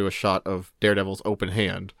cuts to a shot of Daredevil's open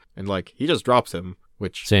hand, and like he just drops him.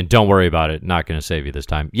 Which saying, don't worry about it, not going to save you this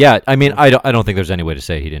time. Yeah, I mean, I don't think there's any way to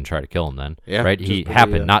say he didn't try to kill him then. Yeah, right? He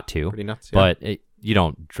happened not to. Pretty nuts. Yeah. But you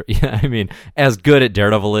don't. I mean, as good at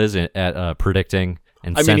Daredevil is at predicting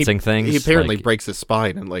and sensing things. He apparently breaks his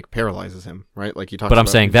spine and like paralyzes him, right? Like he talks. But I'm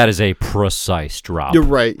saying that is a precise drop. You're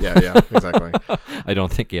right. Yeah, exactly. I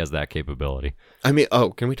don't think he has that capability. I mean,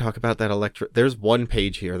 can we talk about that Elektra? There's one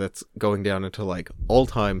page here that's going down into like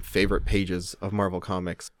all-time favorite pages of Marvel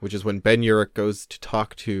Comics, which is when Ben Urich goes to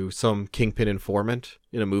talk to some Kingpin informant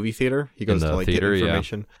in a movie theater. He goes to like get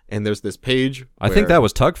information, and there's this page. I think that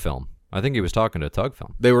was Tug Film. I think he was talking to Tug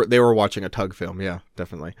Film. They were watching a Tug Film. Yeah,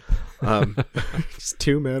 definitely. Just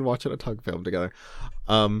two men watching a Tug Film together.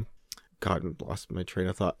 God, I lost my train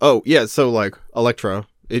of thought. Oh yeah, so like Elektra.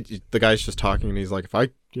 The guy's just talking, and he's like,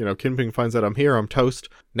 if Kingpin finds out I'm here, I'm toast.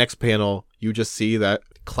 Next panel, you just see that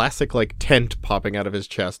classic, like, tent popping out of his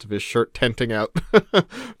chest, of his shirt tenting out,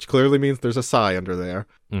 which clearly means there's a sigh under there.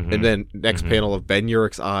 Mm-hmm. And then next panel of Ben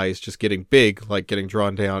Urich's eyes just getting big, like, getting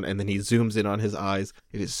drawn down, and then he zooms in on his eyes.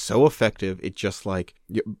 It is so effective. It just, like,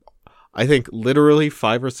 I think literally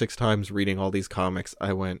 5 or 6 times reading all these comics,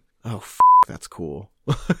 I went, oh, that's cool.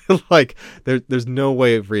 Like, there's no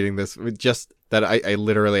way of reading this. Just that I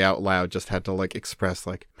literally out loud just had to like express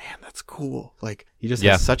like, man, that's cool. Like he just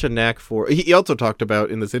has such a knack for. He also talked about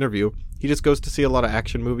in this interview, he just goes to see a lot of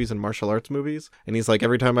action movies and martial arts movies, and he's like,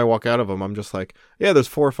 every time I walk out of them, I'm just like, yeah, there's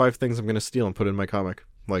 4 or 5 things I'm gonna steal and put in my comic.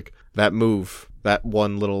 Like that move, that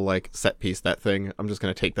one little like set piece, that thing, I'm just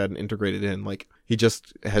gonna take that and integrate it in. Like he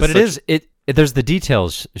just has. But there's the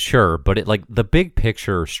details, sure, but it like the big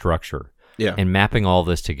picture structure. Yeah. And mapping all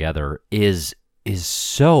this together is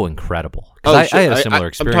so incredible. Because I had a similar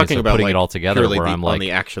experience of putting it all together where I'm like... on the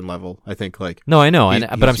action level, I think like... No, I know,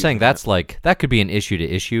 but I'm saying that's like... That could be an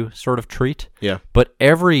issue-to-issue sort of treat. Yeah. But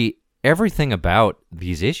everything about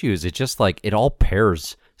these issues, it just like... It all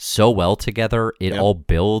pairs so well together. It all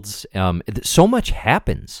builds. So much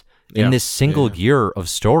happens in this single year of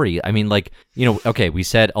story. I mean, like, okay, we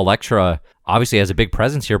said Elektra obviously has a big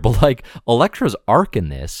presence here, but like Elektra's arc in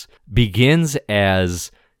this begins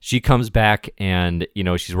as she comes back and,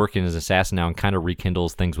 she's working as an assassin now and kind of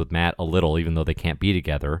rekindles things with Matt a little, even though they can't be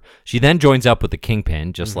together. She then joins up with the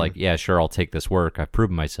Kingpin, just like, yeah, sure, I'll take this work. I've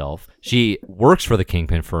proven myself. She works for the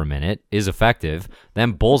Kingpin for a minute, is effective.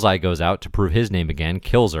 Then Bullseye goes out to prove his name again,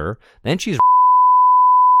 kills her. Then she's...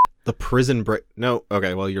 The prison break... No,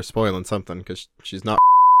 okay, well, you're spoiling something because she's not...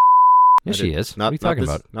 Yes, she is. What are you talking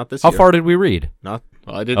about? Not this How year. far did we read?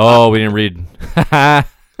 I did. Oh, we didn't read.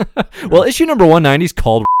 Well, issue number 190 is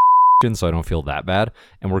called so I don't feel that bad,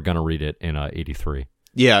 and we're gonna read it in 83.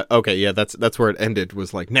 Yeah. Okay. Yeah. That's where it ended.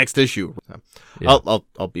 Was like next issue. Yeah.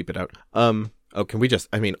 I'll beep it out. Can we just?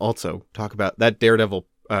 I mean, also talk about that Daredevil.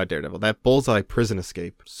 That Bullseye prison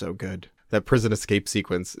escape. So good. That prison escape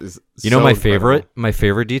sequence is. My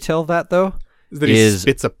favorite detail of that though. Is that he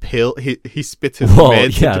spits a pill? He spits his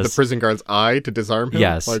meds into the prison guard's eye to disarm him.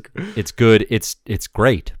 Yes, it's good. It's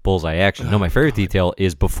great Bullseye action. My favorite detail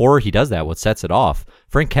is before he does that. What sets it off?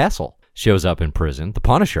 Frank Castle shows up in prison, the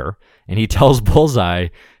Punisher, and he tells Bullseye,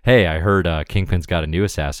 "Hey, I heard Kingpin's got a new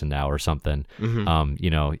assassin now or something.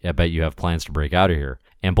 Mm-hmm. I bet you have plans to break out of here."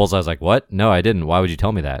 And Bullseye's like, "What? No, I didn't. Why would you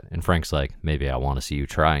tell me that?" And Frank's like, "Maybe I want to see you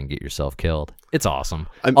try and get yourself killed." It's awesome.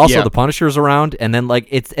 The Punisher's around, and then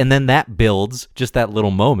that builds, just that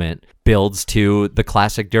little moment builds to the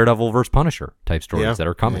classic Daredevil versus Punisher type stories that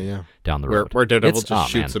are coming down the road. Where Daredevil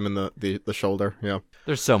shoots him in the shoulder. Yeah.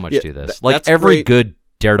 There's so much to this. Every good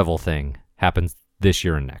Daredevil thing happens this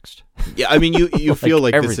year and next. Yeah, I mean, you feel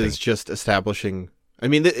like everything. This is just establishing. I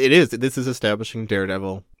mean, it is. This is establishing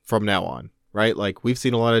Daredevil from now on. Right? Like, we've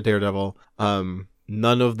seen a lot of Daredevil.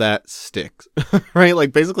 None of that sticks. Right?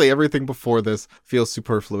 Like, basically everything before this feels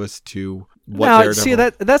superfluous to what Daredevil... See,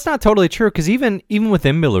 that's not totally true, because even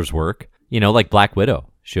within Miller's work, like Black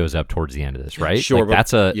Widow shows up towards the end of this, right? Sure. Like,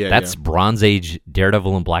 that's Bronze Age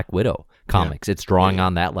Daredevil and Black Widow comics. Yeah. It's drawing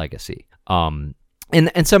on that legacy. And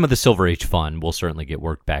some of the Silver Age fun will certainly get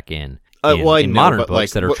worked back in modern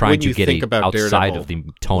books that are trying to get outside of the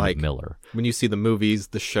tone of Miller. When you see the movies,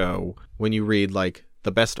 the show, when you read like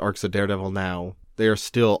the best arcs of Daredevil now, they are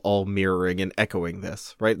still all mirroring and echoing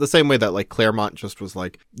this, right? The same way that like Claremont just was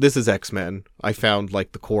like, this is X-Men. I found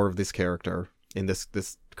like the core of this character in this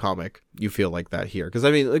comic, you feel like that here. Because,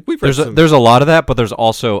 I mean, like, we've read there's a lot of that, but there's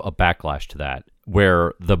also a backlash to that,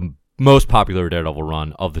 where the most popular Daredevil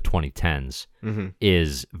run of the 2010s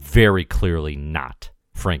is very clearly not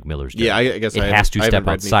Frank Miller's Daredevil. Yeah, I guess it has to step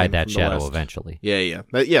outside that shadow eventually. Yeah,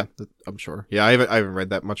 I'm sure. Yeah, I haven't read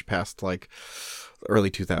that much past, like,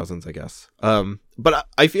 early 2000s, I guess. But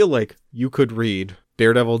I feel like you could read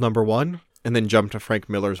Daredevil #1 and then jump to Frank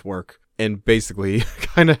Miller's work and basically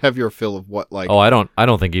kind of have your fill of what, like... Oh, I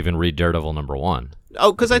don't think even read Daredevil #1.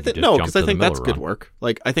 Oh, because I think that's good work.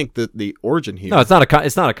 Like, I think that the origin here... No, it's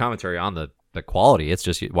not a commentary on the quality. It's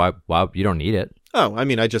just why you don't need it. Oh, I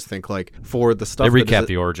mean, I just think, like, for the stuff they recap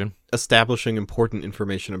the origin, establishing important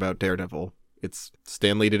information about Daredevil, it's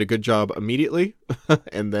Stan Lee did a good job immediately,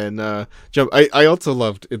 and then jump. I also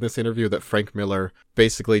loved in this interview that Frank Miller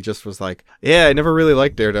basically just was like, "Yeah, I never really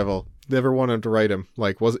liked Daredevil. Never wanted to write him.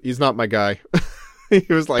 Like, he's not my guy."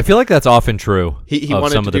 He was like, I feel like that's often true. He of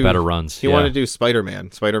wanted some to of the do, better runs. He wanted to do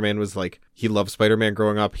Spider-Man. Spider-Man was like, he loved Spider-Man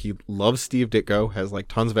growing up. He loves Steve Ditko. Has like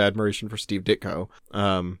tons of admiration for Steve Ditko.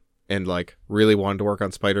 And like really wanted to work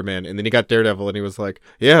on Spider-Man. And then he got Daredevil and he was like,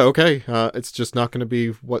 yeah, okay, it's just not going to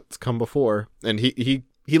be what's come before. And he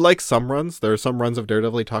likes some runs. There are some runs of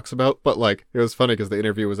Daredevil he talks about, but like it was funny because the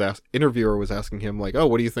interviewer was asking him like, oh,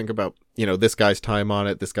 what do you think about, you know, this guy's time on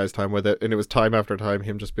it, this guy's time with it? And it was time after time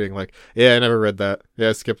him just being like, yeah, I never read that. Yeah,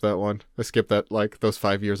 I skipped that one. I skipped that, like those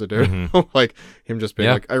 5 years of Daredevil. Like him just being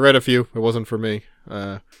like, I read a few. It wasn't for me.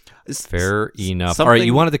 Fair enough. All right,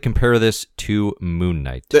 you wanted to compare this to Moon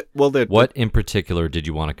Knight. What in particular did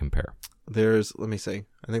you want to compare? Let me see.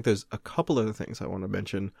 I think there's a couple other things I want to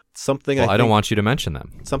mention. I don't want you to mention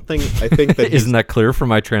them. Something I think that isn't that clear for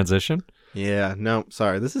my transition? Yeah, no,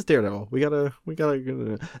 sorry. This is Daredevil. We gotta.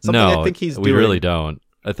 No, I think we really don't.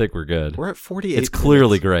 I think we're good. We're at 48. It's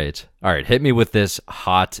clearly great. All right, hit me with this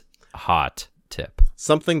hot tip.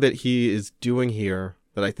 Something that he is doing here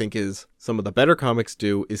that I think is some of the better comics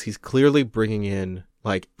do is he's clearly bringing in,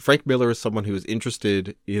 like, Frank Miller is someone who is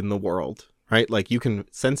interested in the world, right? Like, you can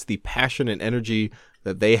sense the passion and energy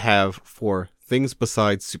that they have for things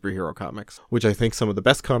besides superhero comics, which I think some of the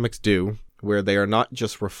best comics do, where they are not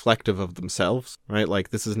just reflective of themselves, right? Like,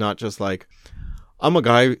 this is not just like, I'm a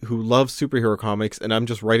guy who loves superhero comics and I'm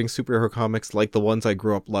just writing superhero comics like the ones I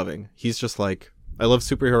grew up loving. He's just like, I love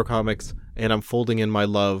superhero comics and I'm folding in my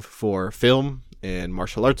love for film and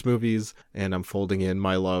martial arts movies, and I'm folding in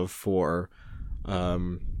my love for,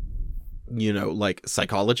 like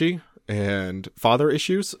psychology and father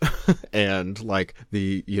issues and like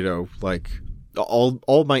the, like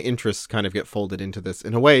all my interests kind of get folded into this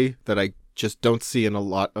in a way that I just don't see in a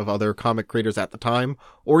lot of other comic creators at the time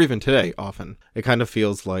or even today. Often it kind of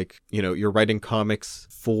feels like, you're writing comics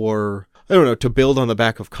for, I don't know, to build on the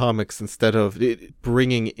back of comics instead of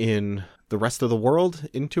bringing in the rest of the world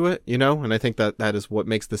into it, and I think that is what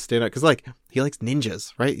makes this stand out, because like he likes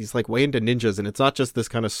ninjas, right? He's like way into ninjas, and it's not just this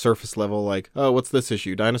kind of surface level like, oh, what's this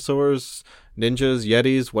issue, dinosaurs, ninjas,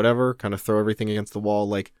 yetis, whatever, kind of throw everything against the wall.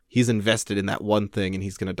 Like, he's invested in that one thing and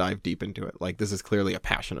he's going to dive deep into it. Like, this is clearly a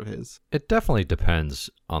passion of his. It definitely depends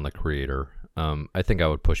on the creator. I think I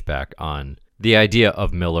would push back on the idea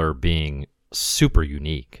of Miller being super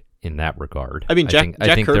unique in that regard. I mean, Jack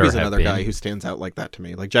Kirby's another guy who stands out like that to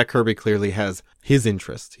me. Like, Jack Kirby clearly has his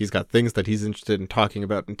interests. He's got things that he's interested in talking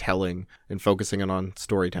about and telling and focusing on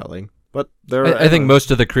storytelling. But I think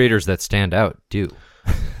most of the creators that stand out do.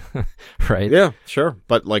 Right? Yeah, sure.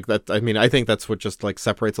 But like that, I mean, I think that's what just like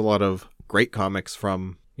separates a lot of great comics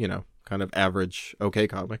from, kind of average, okay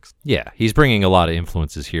comics. Yeah, he's bringing a lot of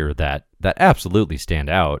influences here that absolutely stand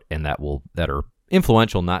out and that are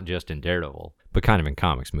influential not just in Daredevil, but kind of in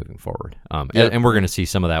comics moving forward. And we're going to see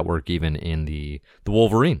some of that work even in the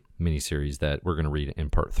Wolverine miniseries that we're going to read in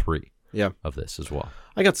part 3 of this as well.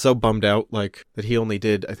 I got so bummed out like that he only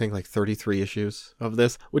did, I think, like 33 issues of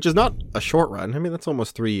this, which is not a short run. I mean, that's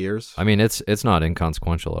almost 3 years. I mean, it's not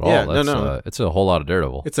inconsequential at all. Yeah, no. It's a whole lot of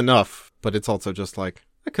Daredevil. It's enough, but it's also just like,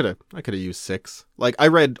 I could have used 6. Like, I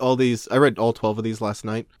read all 12 of these last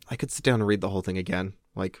night. I could sit down and read the whole thing again.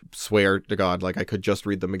 Like, swear to God, like I could just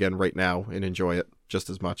read them again right now and enjoy it just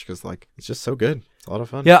as much, because like it's just so good. It's a lot of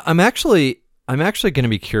fun. Yeah, I'm actually going to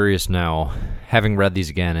be curious now, having read these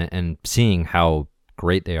again and seeing how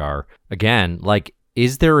great they are. Again, like,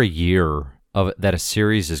 is there a year of that a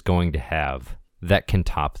series is going to have that can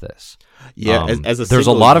top this? Yeah, as a there's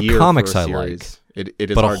a lot of comics I like. It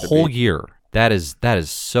is but hard a whole to beat. Year that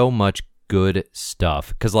is so much good stuff,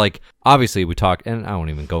 because like obviously we talked, and I won't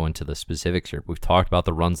even go into the specifics here, we've talked about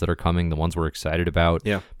the runs that are coming, the ones we're excited about,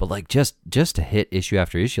 but like just to hit issue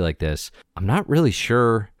after issue like this, I'm not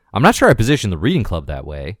sure I position the reading club that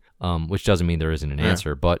way. which doesn't mean there isn't an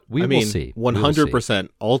answer, but we will see. 100%,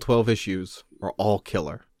 all 12 issues are all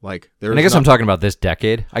killer. Like, and I guess I'm talking about this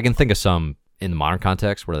decade. I can think of some in the modern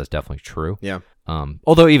context where that's definitely true. Yeah.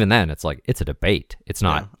 Although even then, it's like, it's a debate. It's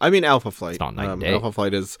not. Yeah. I mean, Alpha Flight. It's not night and day. Alpha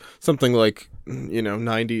Flight is something like,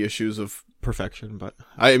 90 issues of perfection, but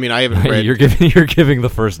I haven't read. You're giving the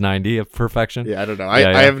first 90 of perfection. Yeah, I don't know.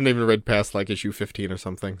 I haven't even read past like issue 15 or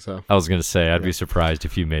something. So I was gonna say I'd be surprised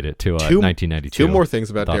if you made it to 1992. Two more things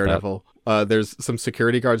about Daredevil. There's some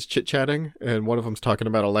security guards chit-chatting, and one of them's talking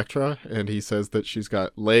about Elektra, and he says that she's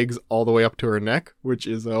got legs all the way up to her neck, which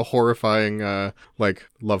is a horrifying, like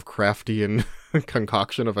Lovecraftian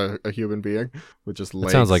concoction of a human being with just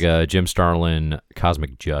legs. It sounds like a Jim Starlin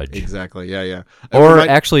Cosmic Judge. Exactly. Yeah. Or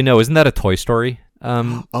actually, no, isn't that a Toy Story?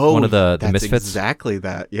 One of the Misfits. Exactly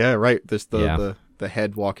that. Yeah, right. There's the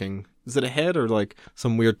head walking. Is it a head or like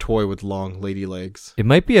some weird toy with long lady legs? It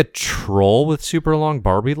might be a troll with super long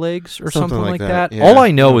Barbie legs or something like that. Yeah, all I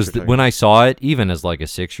know is that when I saw it, even as like a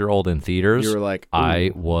 6-year-old in theaters, you were like,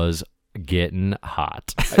 I was getting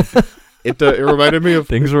hot. It reminded me of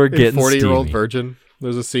things were getting 40-Year-Old steamy. Virgin.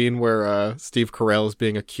 There's a scene where Steve Carell is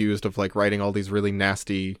being accused of like writing all these really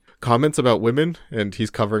nasty comments about women, and he's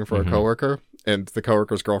covering for a coworker, and the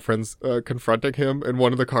coworker's girlfriend's confronting him, and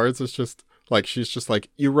one of the cards is just like, she's just like,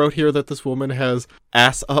 you wrote here that this woman has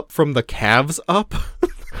ass up from the calves up.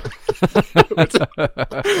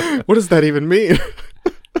 What does that even mean?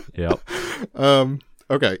 Yep.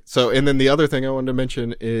 Okay, so and then the other thing I wanted to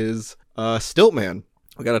mention is Stiltman.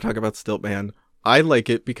 We got to talk about Stiltman. I like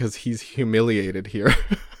it because he's humiliated here.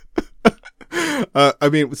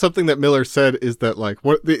 Something that Miller said is that like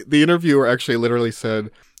what the interviewer actually literally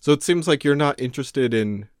said, so it seems like you're not interested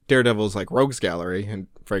in Daredevil's like rogues gallery, and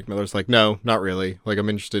Frank Miller's like, no, not really. Like, I'm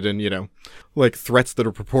interested in, like threats that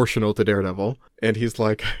are proportional to Daredevil. And he's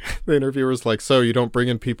like, the interviewer's like, so you don't bring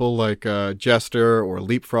in people like Jester or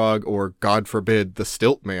Leapfrog or, God forbid, the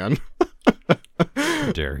Stilt Man.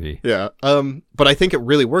 How dare he? Yeah. But I think it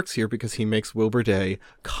really works here because he makes Wilbur Day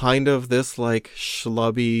kind of this like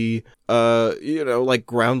schlubby, like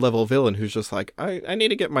ground level villain who's just like, I need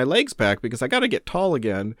to get my legs back because I got to get tall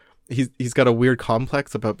again. He's got a weird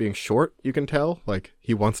complex about being short, you can tell. Like,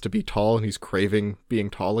 he wants to be tall and he's craving being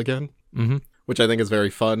tall again. Mm-hmm. Which I think is very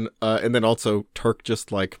fun. And then also Turk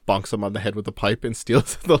just like bonks him on the head with a pipe and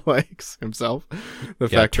steals the legs himself. The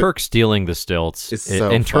fact Turk stealing the stilts is so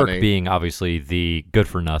and funny. Turk being obviously the good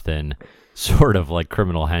for nothing sort of like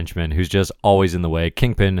criminal henchman who's just always in the way.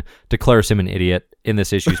 Kingpin declares him an idiot in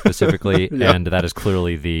this issue specifically, yeah. And that is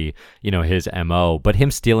clearly the his MO. But him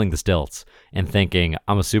stealing the stilts and thinking,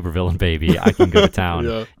 I'm a supervillain, baby, I can go to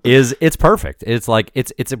town, it's perfect. It's like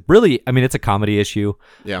it's a really, it's a comedy issue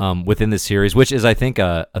within this series, which is I think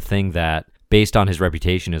a thing that, based on his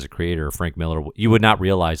reputation as a creator, Frank Miller, you would not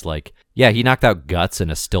realize, like, he knocked out Guts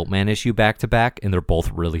and a Stiltman issue back to back, and they're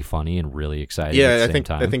both really funny and really exciting at the same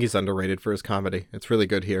time. I think he's underrated for his comedy. It's really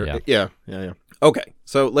good here. Yeah. Okay,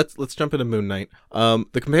 so let's jump into Moon Knight.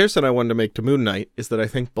 The comparison I wanted to make to Moon Knight is that I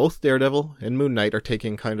think both Daredevil and Moon Knight are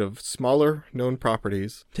taking kind of smaller known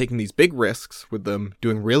properties, taking these big risks with them,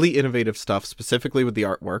 doing really innovative stuff, specifically with the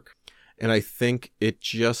artwork. And I think it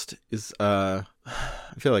just is, I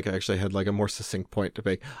feel like I actually had like a more succinct point to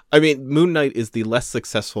make. Moon Knight is the less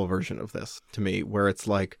successful version of this to me, where it's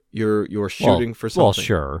like you're shooting for something. Well,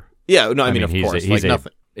 sure. Yeah, no, of course.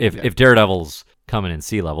 Nothing. If Daredevil's coming in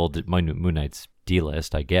C level, Moon Knight's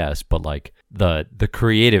D-list, I guess, but like the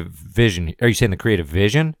creative vision, are you saying the creative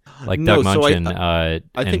vision? Like Doug Munch and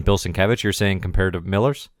Bill Sienkiewicz, you're saying compared to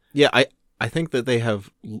Miller's? Yeah, I think that they have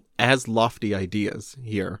as lofty ideas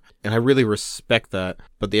here, and I really respect that,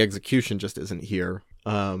 but the execution just isn't here.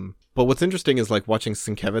 But what's interesting is like watching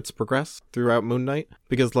Sienkiewicz progress throughout Moon Knight,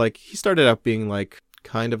 because like he started out being like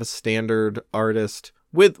kind of a standard artist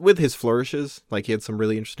with his flourishes. Like he had some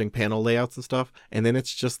really interesting panel layouts and stuff, and then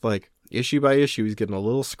it's just like issue by issue he's getting a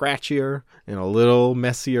little scratchier and a little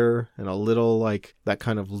messier and a little like that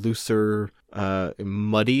kind of looser,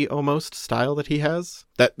 muddy almost style that he has.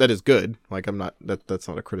 That is good. Like that's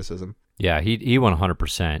not a criticism. Yeah, he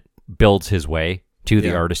 100% builds his way to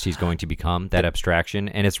the artist he's going to become, that abstraction,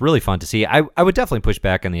 and it's really fun to see. I would definitely push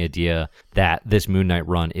back on the idea that this Moon Knight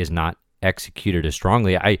run is not executed as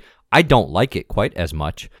strongly. I don't like it quite as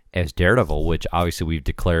much as Daredevil, which obviously we've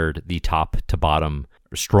declared the top to bottom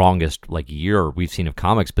strongest like year we've seen of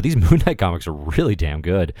comics, but these Moon Knight comics are really damn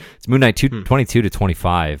good. It's Moon Knight 22 to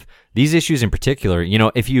 25. These issues in particular,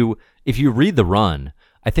 if you read the run,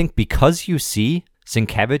 I think because you see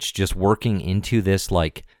Sienkiewicz just working into this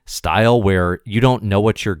like style where you don't know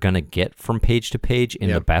what you're going to get from page to page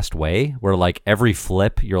in the best way, where like every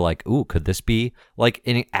flip you're like, ooh, could this be like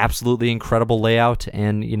an absolutely incredible layout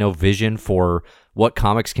and, you know, vision for what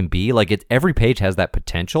comics can be? Like every page has that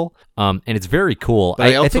potential, and it's very cool.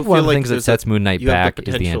 I think one of the things that sets Moon Knight back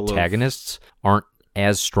is the antagonists aren't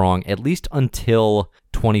as strong, at least until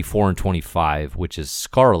 24 and 25, which is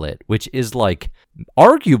Scarlet, which is like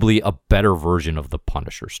arguably a better version of the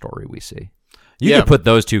Punisher story we see. You could put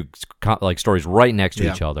those two like stories right next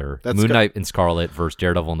to each other. Moon Knight and Scarlet versus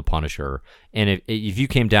Daredevil and the Punisher. And if you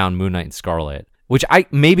came down Moon Knight and Scarlet, which I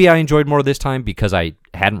enjoyed more this time because I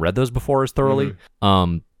hadn't read those before as thoroughly.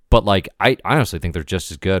 But like I honestly think they're just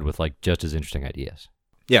as good with like just as interesting ideas.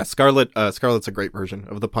 Yeah, Scarlet's a great version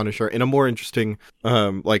of the Punisher in a more interesting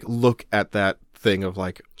like look at that thing of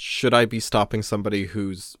like, should I be stopping somebody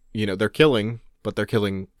who's, you know, they're killing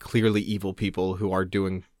clearly evil people who are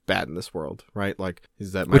doing bad in this world, right? Like,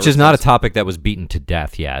 is that which is not a topic that was beaten to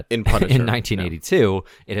death yet in Punisher. In 1982,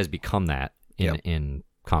 it has become that in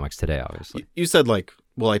comics today, obviously. You said like,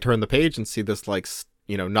 will I turn the page and see this like,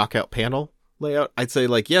 you know, knockout panel layout? I'd say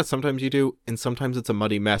like, yeah, sometimes you do, and sometimes it's a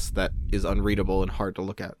muddy mess that is unreadable and hard to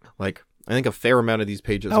look at. Like, I think a fair amount of these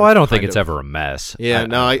pages. Oh, I don't think it's ever a mess. Yeah,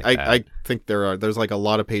 I think there's like a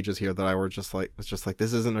lot of pages here that I were just like, it's just like,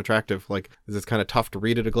 this isn't attractive. Like, this is kind of tough to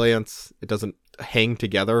read at a glance. It doesn't hang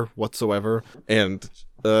together whatsoever. And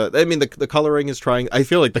I mean, the coloring is trying. I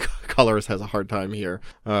feel like the colorist has a hard time here.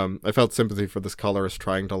 I felt sympathy for this colorist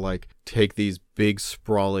trying to like take these big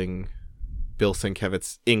sprawling Bill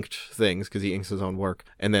Sienkiewicz inked things, because he inks his own work,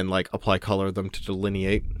 and then like apply color them to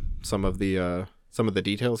delineate some of the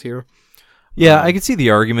details here. Yeah, I can see the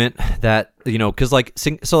argument that, you know, because like,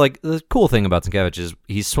 so like the cool thing about Sienkiewicz is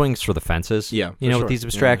he swings for the fences, you know, with these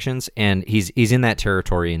abstractions, and he's in that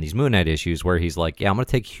territory in these Moon Knight issues where he's like, yeah, I'm going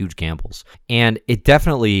to take huge gambles. And it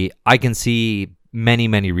definitely, I can see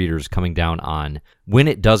many readers coming down on when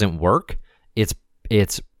it doesn't work, it's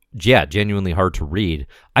genuinely hard to read.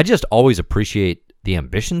 I just always appreciate the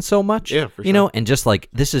ambition so much, you know, and just like,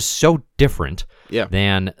 this is so different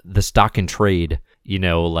than the stock and trade, you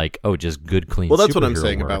know, like, oh, just good, clean. Well, that's what I'm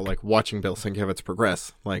saying work. about like watching Bill Sienkiewicz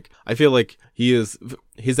progress. Like, I feel like his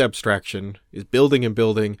abstraction is building and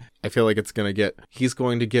building. I feel like he's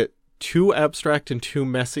going to get too abstract and too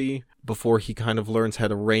messy before he kind of learns how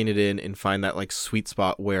to rein it in and find that like sweet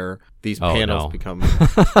spot where these panels become.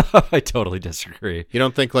 I totally disagree. You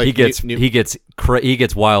don't think like he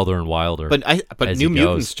gets wilder and wilder. But New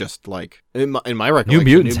Mutants just like in my recollection,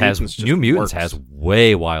 New Mutants has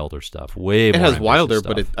way wilder stuff. It has wilder,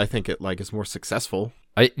 stuff. But I think it like is more successful.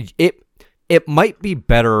 It might be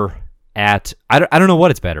better at I don't know what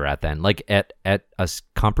it's better at then. Like at a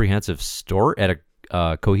comprehensive story, at a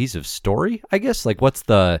cohesive story, I guess. Like what's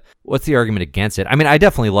the argument against it? I mean, I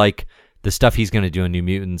definitely like the stuff he's going to do in New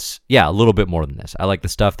Mutants, a little bit more than this. I like the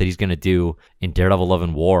stuff that he's going to do in Daredevil Love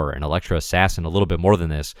and War and Elektra Assassin a little bit more than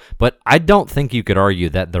this, but I don't think you could argue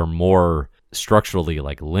that they're more structurally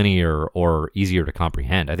like linear or easier to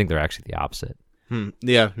comprehend. I think they're actually the opposite.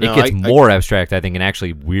 Yeah, no, it gets more abstract, I think, and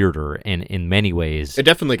actually weirder. And in many ways, it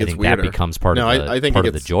definitely gets weirder. That becomes part of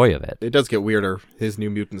the joy of it. It does get weirder, his New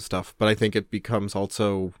Mutant stuff, but I think it becomes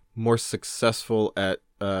also more successful at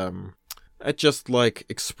just like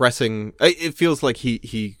expressing. It feels like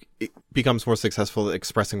he becomes more successful at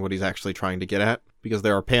expressing what he's actually trying to get at, because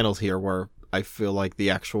there are panels here where I feel like the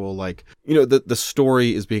actual, like, you know, the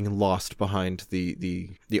story is being lost behind the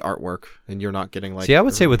artwork, and you're not getting like. See, I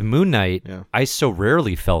would say with Moon Knight, I so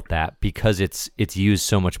rarely felt that because it's used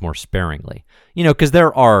so much more sparingly. You know, because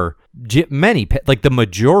there are many, like the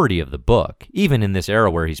majority of the book, even in this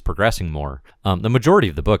era where he's progressing more, the majority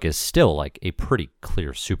of the book is still like a pretty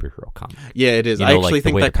clear superhero comic. Yeah, it is. You know, I actually like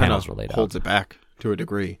think that kind of holds it back to a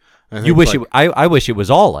degree. I wish it was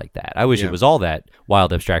all like that. I wish it was all that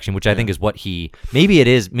wild abstraction, which I think is what maybe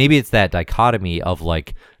it's that dichotomy of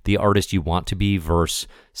like the artist you want to be versus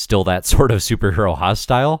still that sort of superhero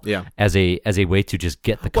hostile as a way to just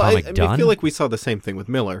get the comic done. I feel like we saw the same thing with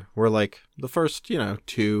Miller, where like the first,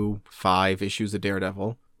 2-5 issues of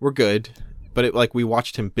Daredevil were good, but we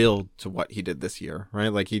watched him build to what he did this year,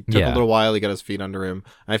 right? Like he took a little while, he got his feet under him.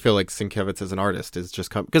 I feel like Sienkiewicz as an artist is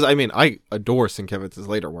just because I mean, I adore Sienkiewicz's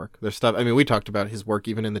later work. There's stuff. I mean, we talked about his work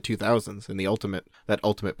even in the 2000s in the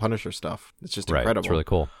Ultimate Punisher stuff. It's just incredible. It's really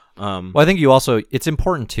cool. Well, I think it's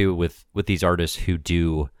important too with these artists who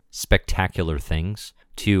do spectacular things.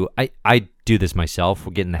 I do this myself.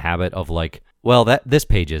 We'll get in the habit of like, well, this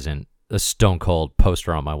page isn't a stone cold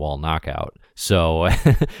poster on my wall knockout, so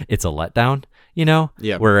it's a letdown, you know?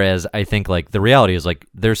 Yeah. Whereas I think like the reality is like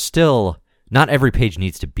there's still not every page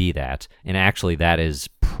needs to be that, and actually that is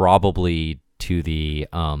probably to the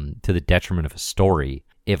detriment of a story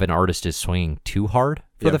if an artist is swinging too hard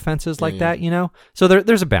for the fences like that, you know? So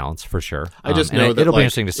there's a balance for sure. I just know that it'll be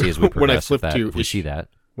interesting to see as we progress when we see that.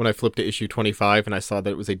 When I flipped to issue 25 and I saw that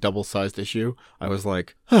it was a double-sized issue, I was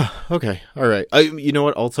like, okay, all right. You know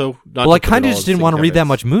what? Also, I kind of just didn't want to read that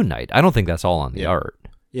much Moon Knight. I don't think that's all on the art.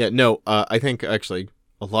 Yeah, no, I think actually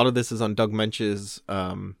a lot of this is on Doug Moench's,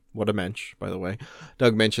 what a mensch, by the way,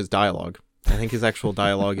 Doug Moench's dialogue. I think his actual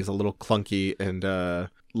dialogue is a little clunky and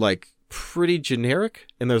pretty generic,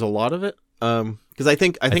 and there's a lot of it. Because I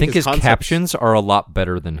think his captions are a lot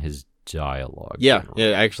better than his dialogue. Yeah,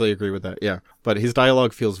 I actually agree with that. Yeah, but his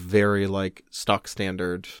dialogue feels very like stock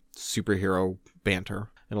standard superhero banter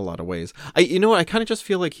in a lot of ways. I kind of just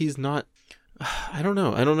feel like he's not. I don't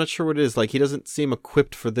know. I'm not sure what it is. Like, he doesn't seem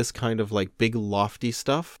equipped for this kind of like big lofty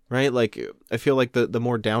stuff, right? Like, I feel like the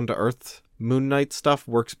more down to earth Moon Knight stuff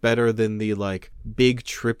works better than the like big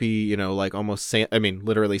trippy, you know, like almost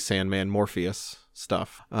literally Sandman Morpheus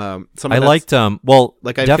stuff. I liked I feel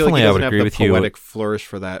like definitely I would agree with you. Poetic flourish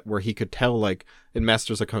for that, where he could tell, like in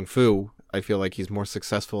Masters of Kung Fu, I feel like he's more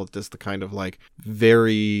successful at just the kind of like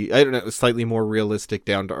very, I don't know, slightly more realistic,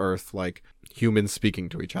 down to earth, like humans speaking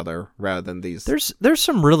to each other rather than these. There's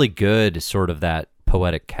some really good sort of that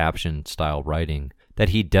poetic caption style writing that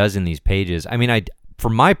he does in these pages. I mean, for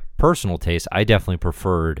my personal taste, I definitely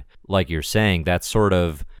preferred, like you're saying, that sort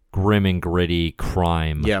of grim and gritty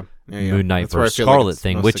crime. Moon Knight versus Scarlet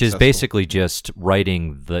thing, which is basically just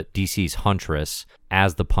writing the DC's Huntress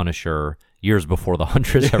as the Punisher years before the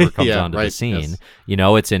Huntress ever comes onto the scene. Yes. You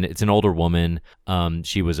know, it's an older woman.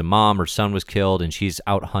 She was a mom. Her son was killed, and she's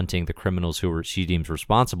out hunting the criminals who she deems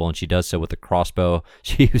responsible, and she does so with a crossbow.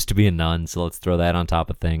 She used to be a nun, so let's throw that on top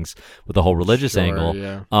of things with the whole religious angle.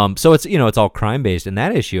 Yeah. So it's all crime based, and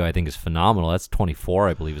that issue I think is phenomenal. That's 24,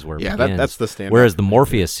 I believe, is where it begins. That's the standard. Whereas the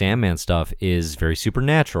Morpheus Sandman stuff is very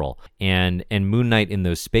supernatural, and Moon Knight in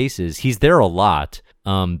those spaces, he's there a lot.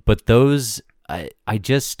 But those I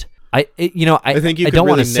don't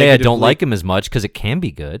want to say I don't like him as much because it can be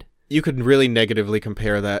good. You could really negatively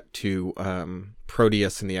compare that to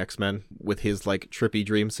Proteus in the X-Men with his like trippy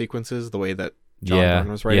dream sequences, the way that John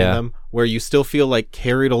Byrne was writing them, where you still feel like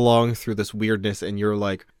carried along through this weirdness, and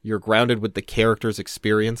you're grounded with the character's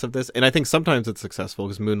experience of this. And I think sometimes it's successful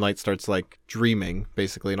because Moon Knight starts like dreaming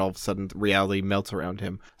basically, and all of a sudden reality melts around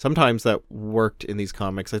him. Sometimes that worked in these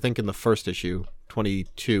comics. I think in the first issue,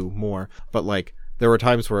 22 more, but like there were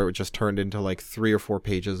times where it just turned into like 3 or 4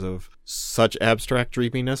 pages of such abstract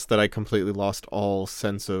dreaminess that I completely lost all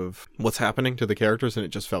sense of what's happening to the characters, and it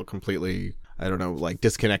just felt completely, I don't know, like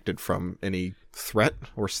disconnected from any threat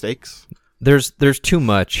or stakes. There's too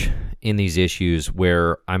much in these issues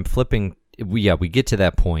where I'm flipping. We get to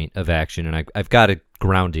that point of action, and I've got a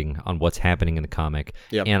grounding on what's happening in the comic,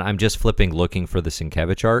 and I'm just flipping, looking for the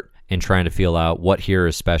Sienkiewicz art and trying to feel out what here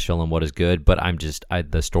is special and what is good. But I'm just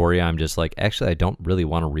like, actually, I don't really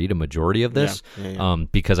want to read a majority of this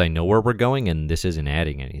because I know where we're going, and this isn't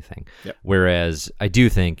adding anything. Whereas I do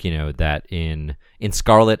think, that in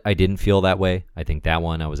Scarlet, I didn't feel that way. I think that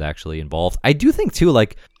one I was actually involved. I do think too,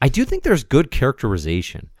 there's good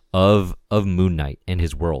characterization of Moon Knight and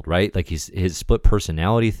his world, right? Like his split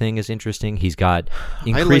personality thing is interesting. He's got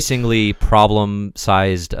increasingly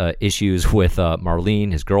problem-sized issues with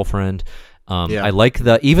Marlene, his girlfriend. I like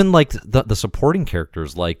the supporting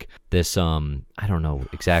characters, like this. I don't know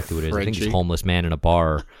exactly what it is. Frenchie. I think he's a homeless man in a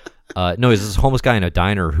bar. No, he's this homeless guy in a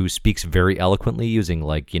diner who speaks very eloquently using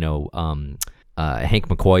Hank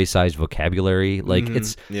McCoy-sized vocabulary. Like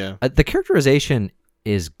the characterization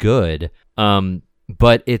is good.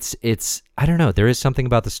 But it's I don't know. There is something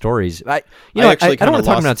about the stories. I don't want to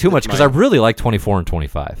talk about it too much because I really like 24 and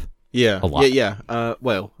 25. Yeah, a lot.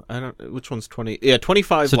 Well, I don't. Which one's 20? Yeah,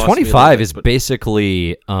 25. So 25 is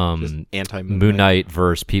basically anti Moon Knight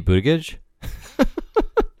versus Pete Buttigieg.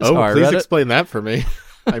 Please explain that for me.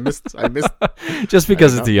 I missed. Just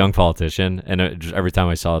because it's a young politician, and every time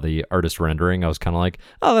I saw the artist rendering, I was kind of like,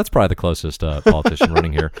 "Oh, that's probably the closest politician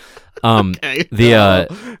running here." Okay. Hey, I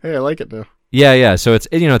like it now. Yeah. So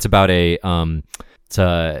it's about it's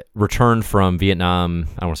a return from Vietnam.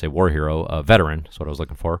 I don't want to say war hero, a veteran. That's what I was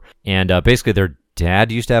looking for. And basically, their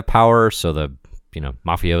dad used to have power, so the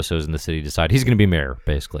mafiosos in the city decide he's going to be mayor,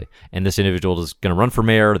 basically. And this individual is going to run for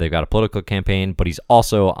mayor. They've got a political campaign, but he's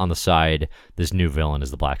also on the side. This new villain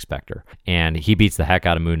is the Black Spectre, and he beats the heck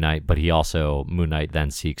out of Moon Knight. But Moon Knight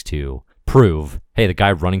then seeks to prove, hey, the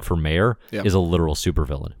guy running for mayor is a literal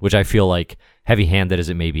supervillain, which I feel like, heavy-handed as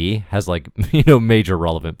it may be, has major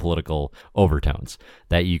relevant political overtones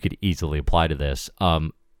that you could easily apply to this.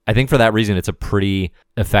 I think for that reason, it's a pretty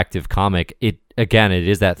effective comic. It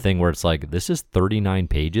is that thing where it's like, this is 39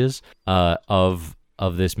 pages of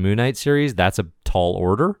this Moon Knight series. That's a tall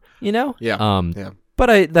order, you know? Yeah.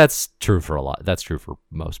 But that's true for a lot. That's true for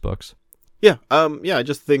most books. Yeah. I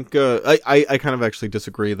just think I kind of actually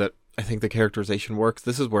disagree that I think the characterization works.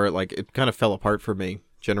 This is where it kind of fell apart for me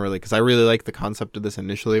generally, because I really liked the concept of this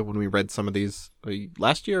initially when we read some of these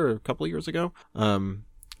last year or a couple of years ago.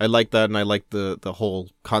 I like that, and I like the whole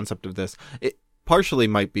concept of this. It partially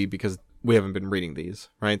might be because we haven't been reading these,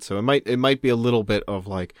 right? So it might be a little bit of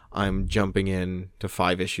like, I'm jumping in to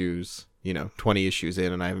 5 issues, 20 issues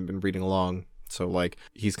in, and I haven't been reading along. So like,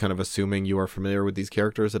 he's kind of assuming you are familiar with these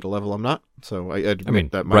characters at a level I'm not. So I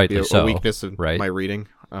admit that might be a weakness of my reading.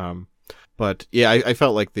 But yeah, I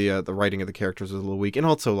felt like the writing of the characters was a little weak, and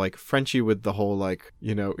also like Frenchie with the whole like,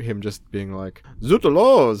 him just being like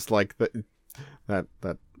Zootaloz, like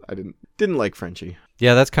that I didn't like Frenchie.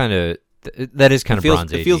 Yeah, that is kind of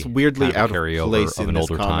Bronze Age. It feels weirdly out of place of in an this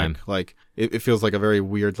older comic. time. Like it feels like a very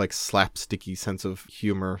weird, like slapsticky sense of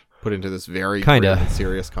humor put into this very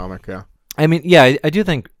serious comic. Yeah. I mean, yeah, I do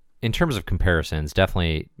think in terms of comparisons,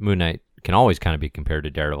 definitely Moon Knight can always kind of be compared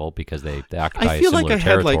to Daredevil because they occupy a similar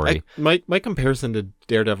territory. My comparison to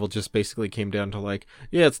Daredevil just basically came down to like,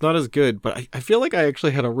 yeah, it's not as good, but I feel like I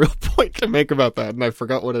actually had a real point to make about that, and I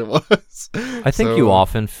forgot what it was. I think you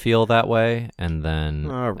often feel that way, and then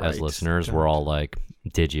as listeners, we're all like,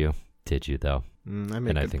 did you though?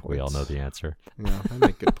 I think we all know the answer. Yeah, I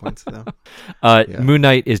make good points though. Moon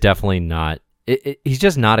Knight is definitely not. He's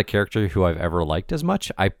just not a character who I've ever liked as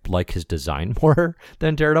much. I like his design more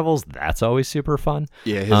than Daredevil's. That's always super fun.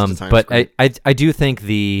 Yeah, his design. But I do think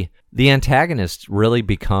the antagonists really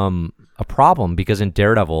become a problem because in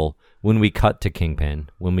Daredevil, when we cut to Kingpin,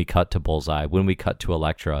 when we cut to Bullseye, when we cut to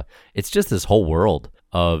Elektra, it's just this whole world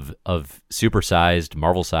of supersized,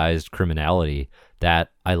 Marvel-sized criminality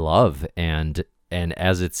that I love, and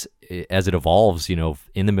as it evolves,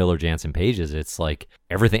 in the Miller Jansen pages, it's like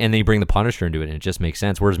everything, and then you bring the Punisher into it, and it just makes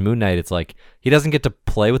sense. Whereas Moon Knight, it's like he doesn't get to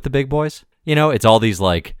play with the big boys. It's all these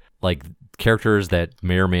like characters that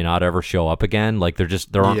may or may not ever show up again. Like there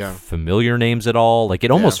aren't familiar names at all. Like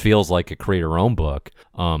it almost feels like a create your own book.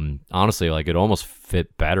 Honestly, like it almost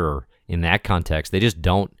fit better in that context. They just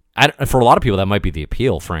don't. For a lot of people, that might be the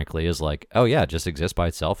appeal, frankly, is like, oh yeah, it just exists by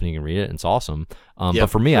itself and you can read it and it's awesome. But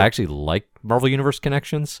for me, I actually like Marvel Universe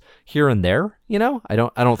connections here and there. I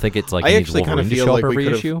don't think it's like I actually kind of feel like we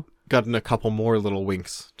could issue. have gotten a couple more little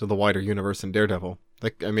winks to the wider universe in Daredevil.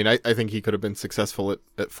 Like, I mean, I think he could have been successful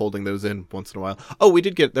at folding those in once in a while. Oh,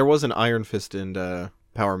 there was an Iron Fist and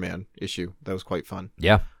Power Man issue that was quite fun.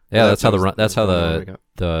 Yeah. That's how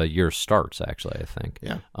the year starts. Actually, I think.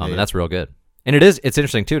 Yeah. And that's real good. And it's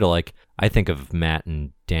interesting too to like, I think of Matt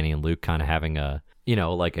and Danny and Luke kind of having a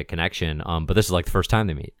connection. But this is like the first time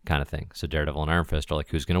they meet kind of thing. So Daredevil and Iron Fist are like,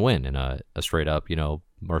 who's going to win in a straight up,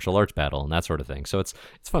 martial arts battle and that sort of thing. So it's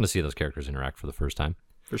fun to see those characters interact for the first time.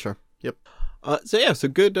 For sure. Yep. So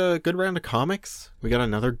good round of comics. We got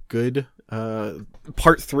another good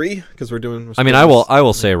part 3 because we're doing. I mean, I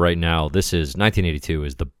will say right now, this is 1982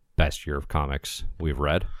 is the best year of comics we've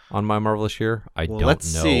read on My Marvelous Year.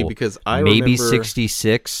 Let's know. See, because maybe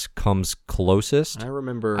 66 comes closest. I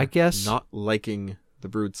remember, I guess, not liking the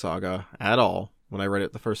Brood Saga at all when I read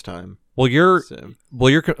it the first time. Next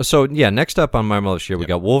up on My Marvelous Year, we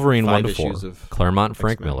got Wolverine 1-4, Claremont and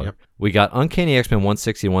Frank X-Men, Miller. Yep. We got Uncanny X-Men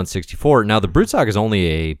 160 and 164. Now the Brood Saga is only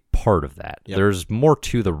a part of that. Yep. There's more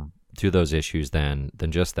to those issues than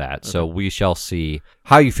just that. Okay. So we shall see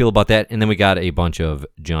how you feel about that. And then we got a bunch of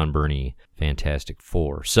John Byrne Fantastic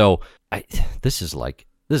Four. So this is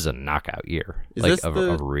a knockout year. Is this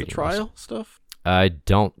the trial stuff? I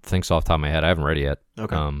don't think so off the top of my head. I haven't read it yet.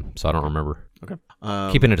 Okay. So I don't remember. Okay.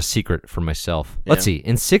 Keeping it a secret for myself. Let's see.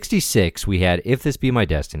 In 66, we had If This Be My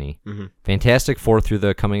Destiny, Fantastic Four Through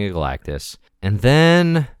the Coming of Galactus, and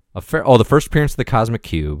then the first appearance of the Cosmic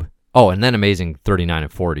Cube. Oh, and then Amazing 39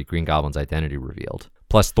 and 40, Green Goblin's identity revealed,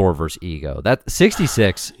 plus Thor vs. Ego. That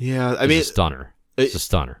 66 is a stunner. It's a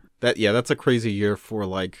stunner. That's a crazy year for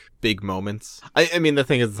like big moments. I mean, the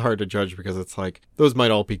thing is, it's hard to judge because it's like those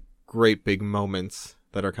might all be great big moments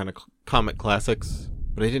that are kind of comic classics,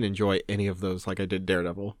 but I didn't enjoy any of those like I did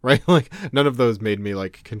Daredevil, right? Like none of those made me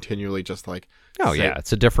like continually just like. Oh yeah,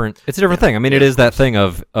 it's a different thing. I mean, it is that thing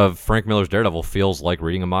of Frank Miller's Daredevil feels like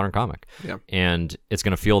reading a modern comic. Yeah. And it's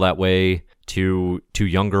going to feel that way to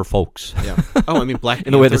younger folks. Yeah. Oh, I mean, Black Panther.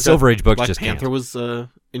 In the way the Silver Age books Black just Panther can't. was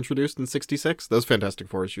introduced in 66. Those Fantastic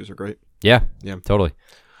Four issues are great. Yeah. Yeah. Totally.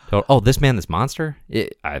 Oh, This Man, This Monster?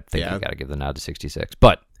 I think you got to give the nod to 66.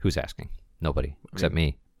 But who's asking? Nobody except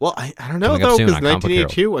me. Well, I don't know, Coming up though, soon because on Comic Book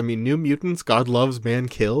 1982, I mean, New Mutants, God Loves, Man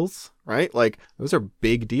Kills, right? Like, those are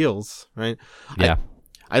big deals, right? Yeah.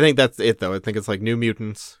 I think that's it, though. I think it's like New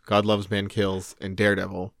Mutants, God Loves, Man Kills, and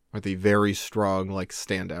Daredevil are the very strong, like,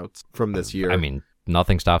 standouts from this year. I mean,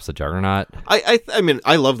 nothing stops the Juggernaut. I mean,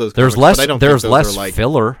 I love those There's comics, but I don't there's think those less are, like,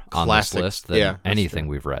 filler on classic. this list than Yeah, that's anything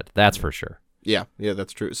true. we've read. That's for sure. Yeah,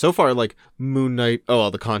 that's true. So far, like, Moon Knight... Oh,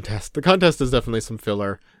 well, the contest. The contest is definitely some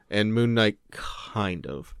filler, and Moon Knight, kind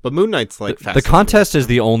of. But Moon Knight's, like, The fascinating. contest is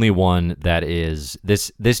the only one that is...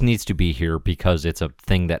 This needs to be here because it's a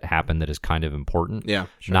thing that happened that is kind of important. Yeah,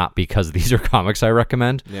 sure. Not because these are comics I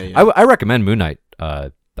recommend. Yeah. I recommend Moon Knight.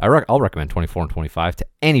 I'll recommend 24 and 25 to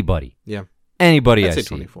anybody. Yeah. Anybody I'd I say see.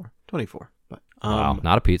 24. 24. But, Wow,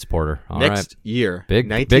 not a Pete Porter. All right. next year, Big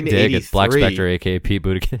dig at Black Spectre, a.k.a. Pete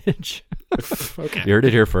Buttigieg. Okay. You heard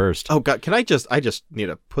it here first. Oh, God, I just need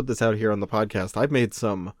to put this out here on the podcast. I've made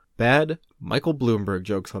some bad Michael Bloomberg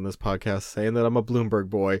jokes on this podcast saying that I'm a Bloomberg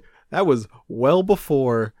boy. That was well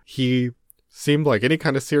before he seemed like any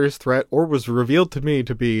kind of serious threat or was revealed to me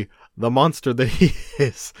to be the monster that he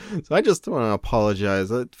is. So I just want to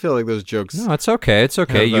apologize. I feel like those jokes... No, it's okay. It's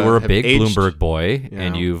okay. Have, you were a have big aged. Bloomberg boy, Yeah.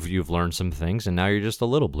 and you've learned some things, and now you're just a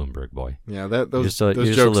little Bloomberg boy. Yeah, You're those just a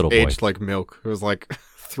jokes little boy. aged like milk. It was like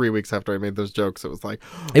 3 weeks after I made those jokes. It was like...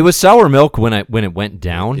 It was sour milk when it went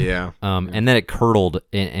down. Yeah. And then it curdled,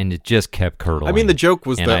 and it just kept curdling. I mean, the joke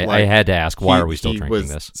was and that I had to ask, why are we still he drinking was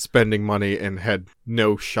this? spending money and had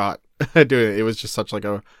no shot at doing it. It was just such like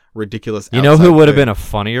a ridiculous. You know who outside would have thing. been a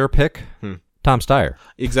funnier pick? Tom Steyer.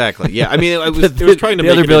 Exactly. Yeah. I mean, it was trying to the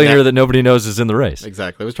make other it in billionaire that nobody knows is in the race.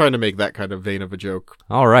 Exactly. I was trying to make that kind of vein of a joke.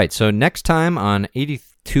 All right. So next time on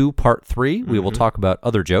 82 Part 3, we Mm-hmm. will talk about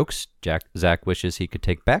other jokes Zach wishes he could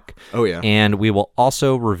take back. Oh yeah. And we will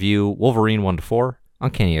also review Wolverine 1-4,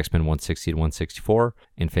 Uncanny X-Men 160 to 164,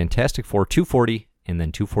 and Fantastic Four 240, and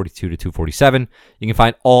then 242 to 247. You can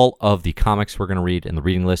find all of the comics we're going to read in the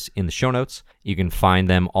reading list in the show notes. You can find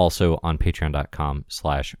them also on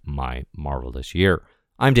patreon.com/mymarvelousyear.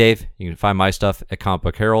 I'm Dave. You can find my stuff at Comic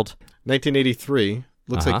Book Herald. 1983.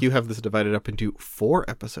 Looks like you have this divided up into 4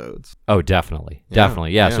 episodes. Oh, definitely.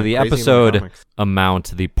 Definitely. Yeah. So the crazy amount of episode comics.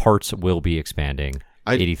 amount, the parts will be expanding.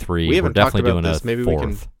 83. We haven't We're definitely talked about doing this. a Maybe fourth.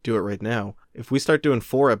 we can do it right now. If we start doing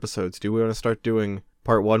 4 episodes, do we want to start doing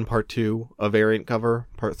part 1, part 2, a variant cover,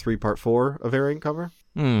 part 3, part 4, a variant cover?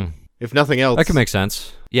 If nothing else, That could make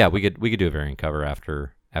sense. Yeah, we could do a variant cover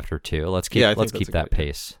after 2. Let's keep I think that's a that good idea.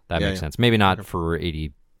 pace. That Yeah, makes yeah. sense. Maybe not for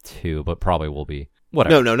 82, but probably will be.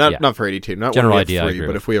 Whatever. No, not for 82. Not General when we idea, I have 3, agree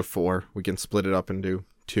but with. if we have 4, we can split it up and do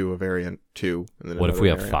 2, a variant, 2, and then What if another we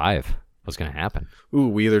have variant. 5? What's going to happen? Ooh,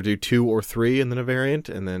 we either do 2 or 3 and then a variant,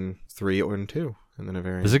 and then 3 or 2 and then a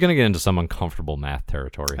variant. Is it going to get into some uncomfortable math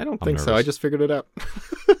territory? I don't I'm think so. I nervous. just figured it out.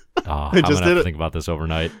 I'm I going just to did have to it. think about this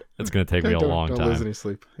overnight. It's going to take me a long Don't lose time. any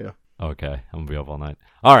sleep. Yeah. Okay, I'm going to be up all night.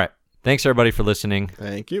 All right. Thanks, everybody, for listening.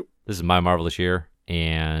 Thank you. This is My Marvelous Year.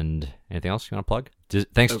 And anything else you want to plug?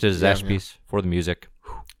 Thanks to Zaxby's for the music.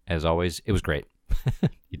 As always, it was great.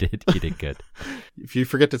 You did good. If you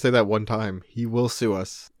forget to say that one time, he will sue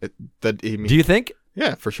us. Do you think?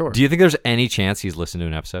 Yeah, for sure. Do you think there's any chance he's listened to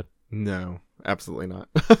an episode? No, absolutely not.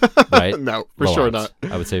 Right? No, for Low sure odds.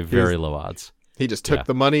 not. I would say very low odds. He just took Yeah.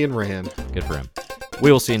 the money and ran. Good for him.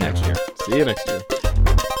 We will see you next year. See you next year.